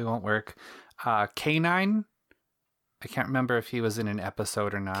 which probably won't work, K9. I can't remember if he was in an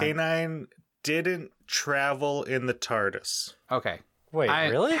episode or not. K9 didn't travel in the TARDIS. Okay. Wait,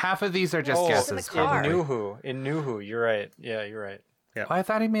 really? Half of these are just Oh, guesses. in the car. In Nuhu. In Nuhu, you're right. Yeah, you're right. Oh, I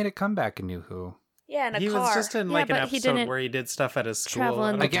thought he made a comeback in New Who. Yeah, in a he car. was just in Yeah, like an but he episode didn't where he did stuff at his school. travel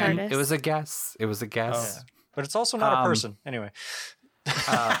in the Again, TARDIS. it was a guess. It was a guess. Yeah. But it's also not a Um, person. Anyway.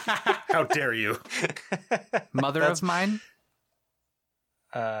 How dare you? Mother of Mine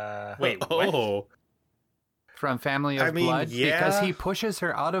Wait, what? Oh, from Family of I mean, Blood, yeah. because he pushes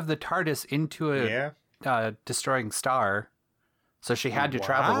her out of the TARDIS into a yeah. destroying star. So she had to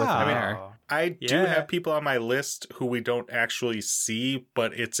travel with him there. Wow. I do Yeah. have people on my list who we don't actually see,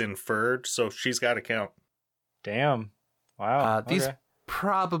 but it's inferred, so she's got to count. Damn. Wow. These okay.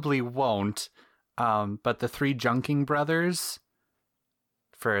 probably won't, but the 3 Junking brothers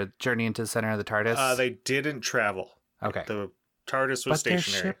for Journey into the Center of the TARDIS. They didn't travel. Okay. The TARDIS was But their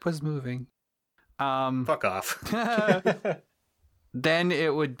stationary. ship was moving. Fuck off. Then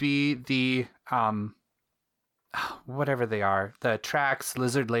it would be the whatever they are, the Trax,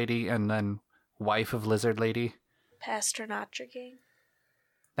 Lizard Lady, and then wife of Lizard Lady. Pasternatricking.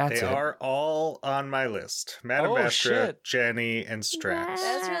 That's They it. are all on my list. Madame Oh, Vastra, shit. Jenny, and Strax.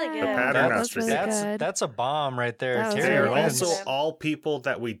 That's really good. The pattern That was Paternoster. really That's good. that's a bomb right there. That was They Terry are really wins. good. also all people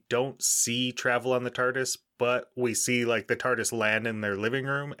that we don't see travel on the TARDIS, but we see like the TARDIS land in their living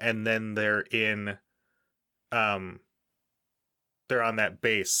room, and then they're in, they're on that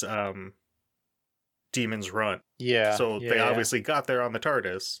base, Demon's Run. Yeah. So they yeah. obviously got there on the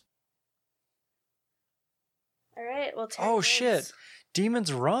TARDIS. All right. Well, Terry Oh wins. shit.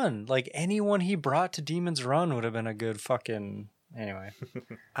 Demon's Run. Like anyone he brought to Demon's Run would have been a good fucking anyway.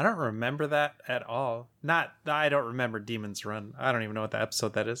 I don't remember that at all. I don't remember Demon's Run. I don't even know what the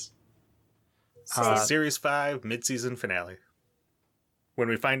episode that is. Same. Series 5 mid-season finale. When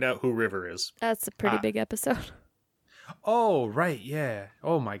we find out who River is. That's a pretty big episode. Oh, right, yeah.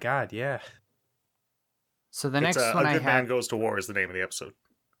 Oh my god, yeah. So the It's, next one A I Good Man have. Goes to War is the name of the episode.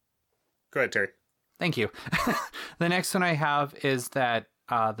 Go ahead, Terry. Thank you. The next one I have is that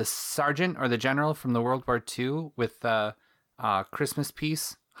the sergeant or the general from the World War II with the Christmas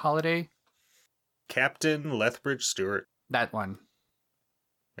peace holiday. Captain Lethbridge Stewart. That one.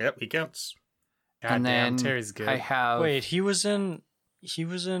 Yep, he counts. God and damn, then Terry's good. I have. Wait, he was in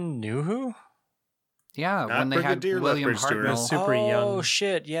New Who? Yeah, Not when they had Brigadier William Lethbridge Stewart. Hartnell. Super oh young.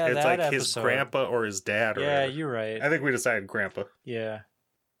 shit, yeah, It's that like episode. his grandpa or his dad or Yeah, whatever. you're right. I think we decided grandpa. Yeah.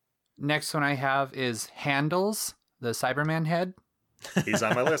 Next one I have is Handles, the Cyberman head. He's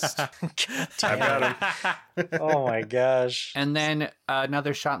on my list. I've got him. Oh my gosh. And then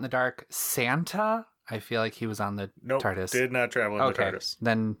another shot in the dark, Santa. I feel like he was on the Nope, TARDIS. did not travel in Okay, the TARDIS.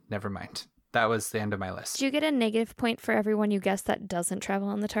 then never mind. That was the end of my list. Do you get a negative point for everyone you guess that doesn't travel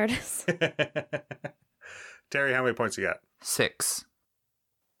on the TARDIS? Terry, how many points you got? 6.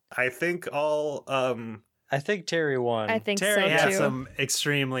 I think all I think Terry won. I think Terry so has too. some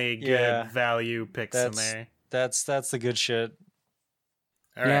extremely good Yeah. value picks in there. That's the good shit.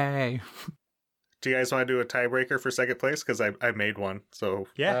 All right. Yay. Do you guys want to do a tiebreaker for second place? Because I made one. So,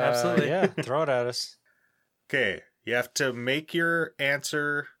 Yeah, absolutely. Yeah, throw it at us. okay. You have to make your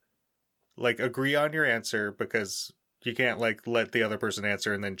answer, like, agree on your answer, because you can't, like, let the other person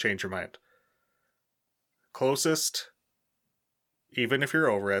answer and then change your mind. Closest, even if you're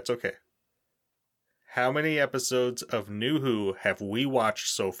over, that's okay. How many episodes of New Who have we watched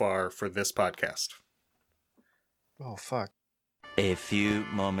so far for this podcast? Oh, fuck. A few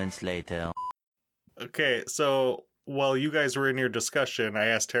moments later. Okay, so while you guys were in your discussion, I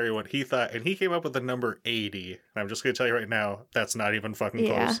asked Terry what he thought, and he came up with the number 80. And I'm just going to tell you right now, that's not even fucking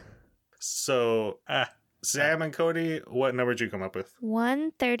Yeah. close. So, Sam and Cody, what number did you come up with?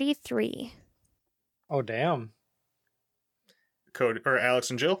 133. Oh, damn. Cody or Alex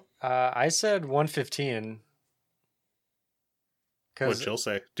and Jill? I said 115. What'd Jill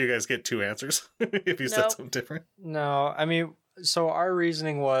say? Do you guys get two answers if you said Nope. something different? No, I mean, so our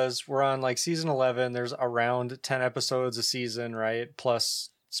reasoning was we're on like season 11. There's around 10 episodes a season, right? Plus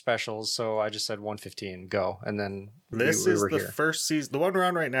specials. So I just said 115, go. And then This we is were the here. first season. The one we're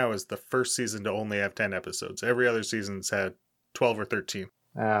on right now is the first season to only have 10 episodes. Every other season's had 12 or 13.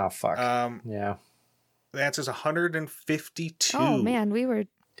 Oh, fuck. Yeah. The answer's 152. Oh man, we were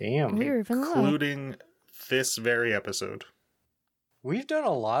Damn. even low. including this very episode. We've done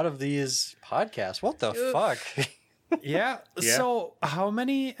a lot of these podcasts. What the Oof. fuck? Yeah. Yeah. So, how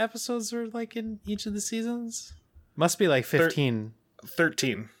many episodes are like in each of the seasons? Must be like 15.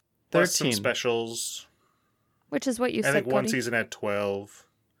 13. Plus some 13. specials. Which is what you I said, think one Cody. season had 12.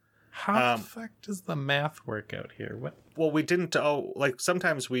 How the fuck does the math work out here? What? Well, we didn't. Oh, like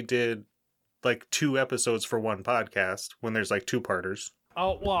sometimes we did like 2 episodes for one podcast when there's like 2-parters.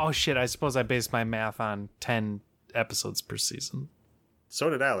 Oh, well, oh shit. I suppose I based my math on 10 episodes per season. So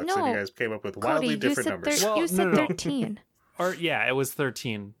did Alex, and No. you guys came up with wildly Cody, you different said, numbers. Well, you no, said no, no. 13. Or, yeah, it was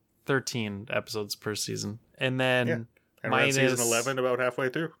 13. 13 episodes per season. And then Yeah. And we're minus... on season 11 about halfway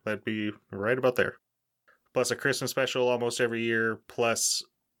through. That'd be right about there. Plus a Christmas special almost every year, plus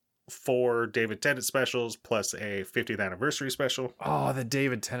 4 David Tennant specials, plus a 50th anniversary special. Oh, the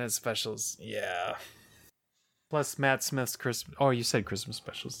David Tennant specials. Yeah. Plus Matt Smith's Christmas... Oh, you said Christmas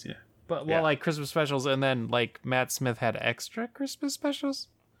specials, yeah. But, well, Yeah. like Christmas specials, and then, like, Matt Smith had extra Christmas specials?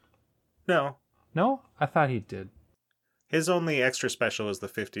 No, No? I thought he did. his only extra special is the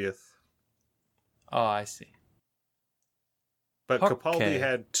 50th. Oh, I see. But Okay. Capaldi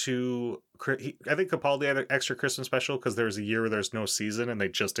had 2... I think Capaldi had an extra Christmas special because there was a year where there's no season and they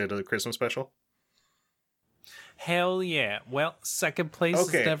just did a Christmas special. Hell yeah. Well, second place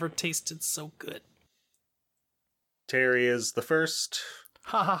Okay. has never tasted so good. Terry is the first.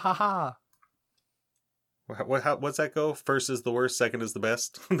 Ha ha ha ha. What's that go? First is the worst, second is the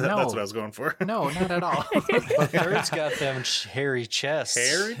best? That's No. what I was going for. No, not at all. But third's got them hairy chests.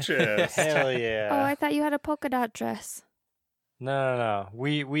 Hairy chest. Hell yeah. Oh, I thought you had a polka dot dress. No.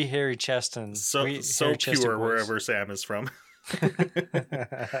 We hairy chestin'. So we pure boys. wherever Sam is from.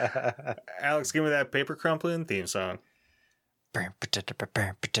 Alex, give me that paper crumpling theme song.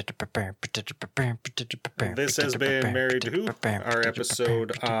 This has been Married to Who, our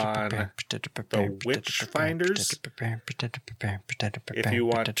episode on The Witchfinders. If you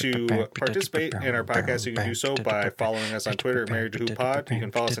want to participate in our podcast, you can do so by following us on Twitter at Married to Who Pod. You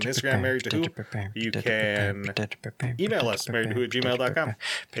can follow us on Instagram, Married to Who. You can email us, marriedtowho@gmail.com.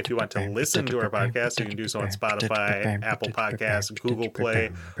 If you want to listen to our podcast, you can do so on Spotify, Apple Podcasts, Google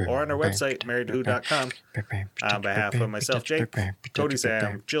Play, or on our website, marriedtowho.com. On behalf of myself, Jake, Cody,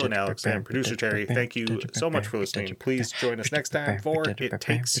 Sam, Jill, and Alex, and producer Terry, thank you so much for listening. Please join us next time for It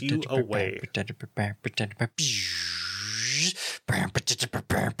Takes You Away.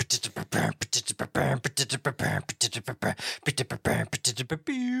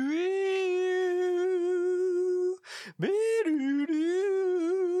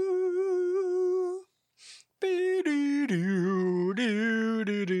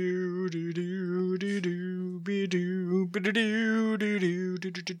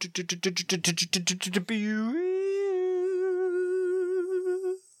 Be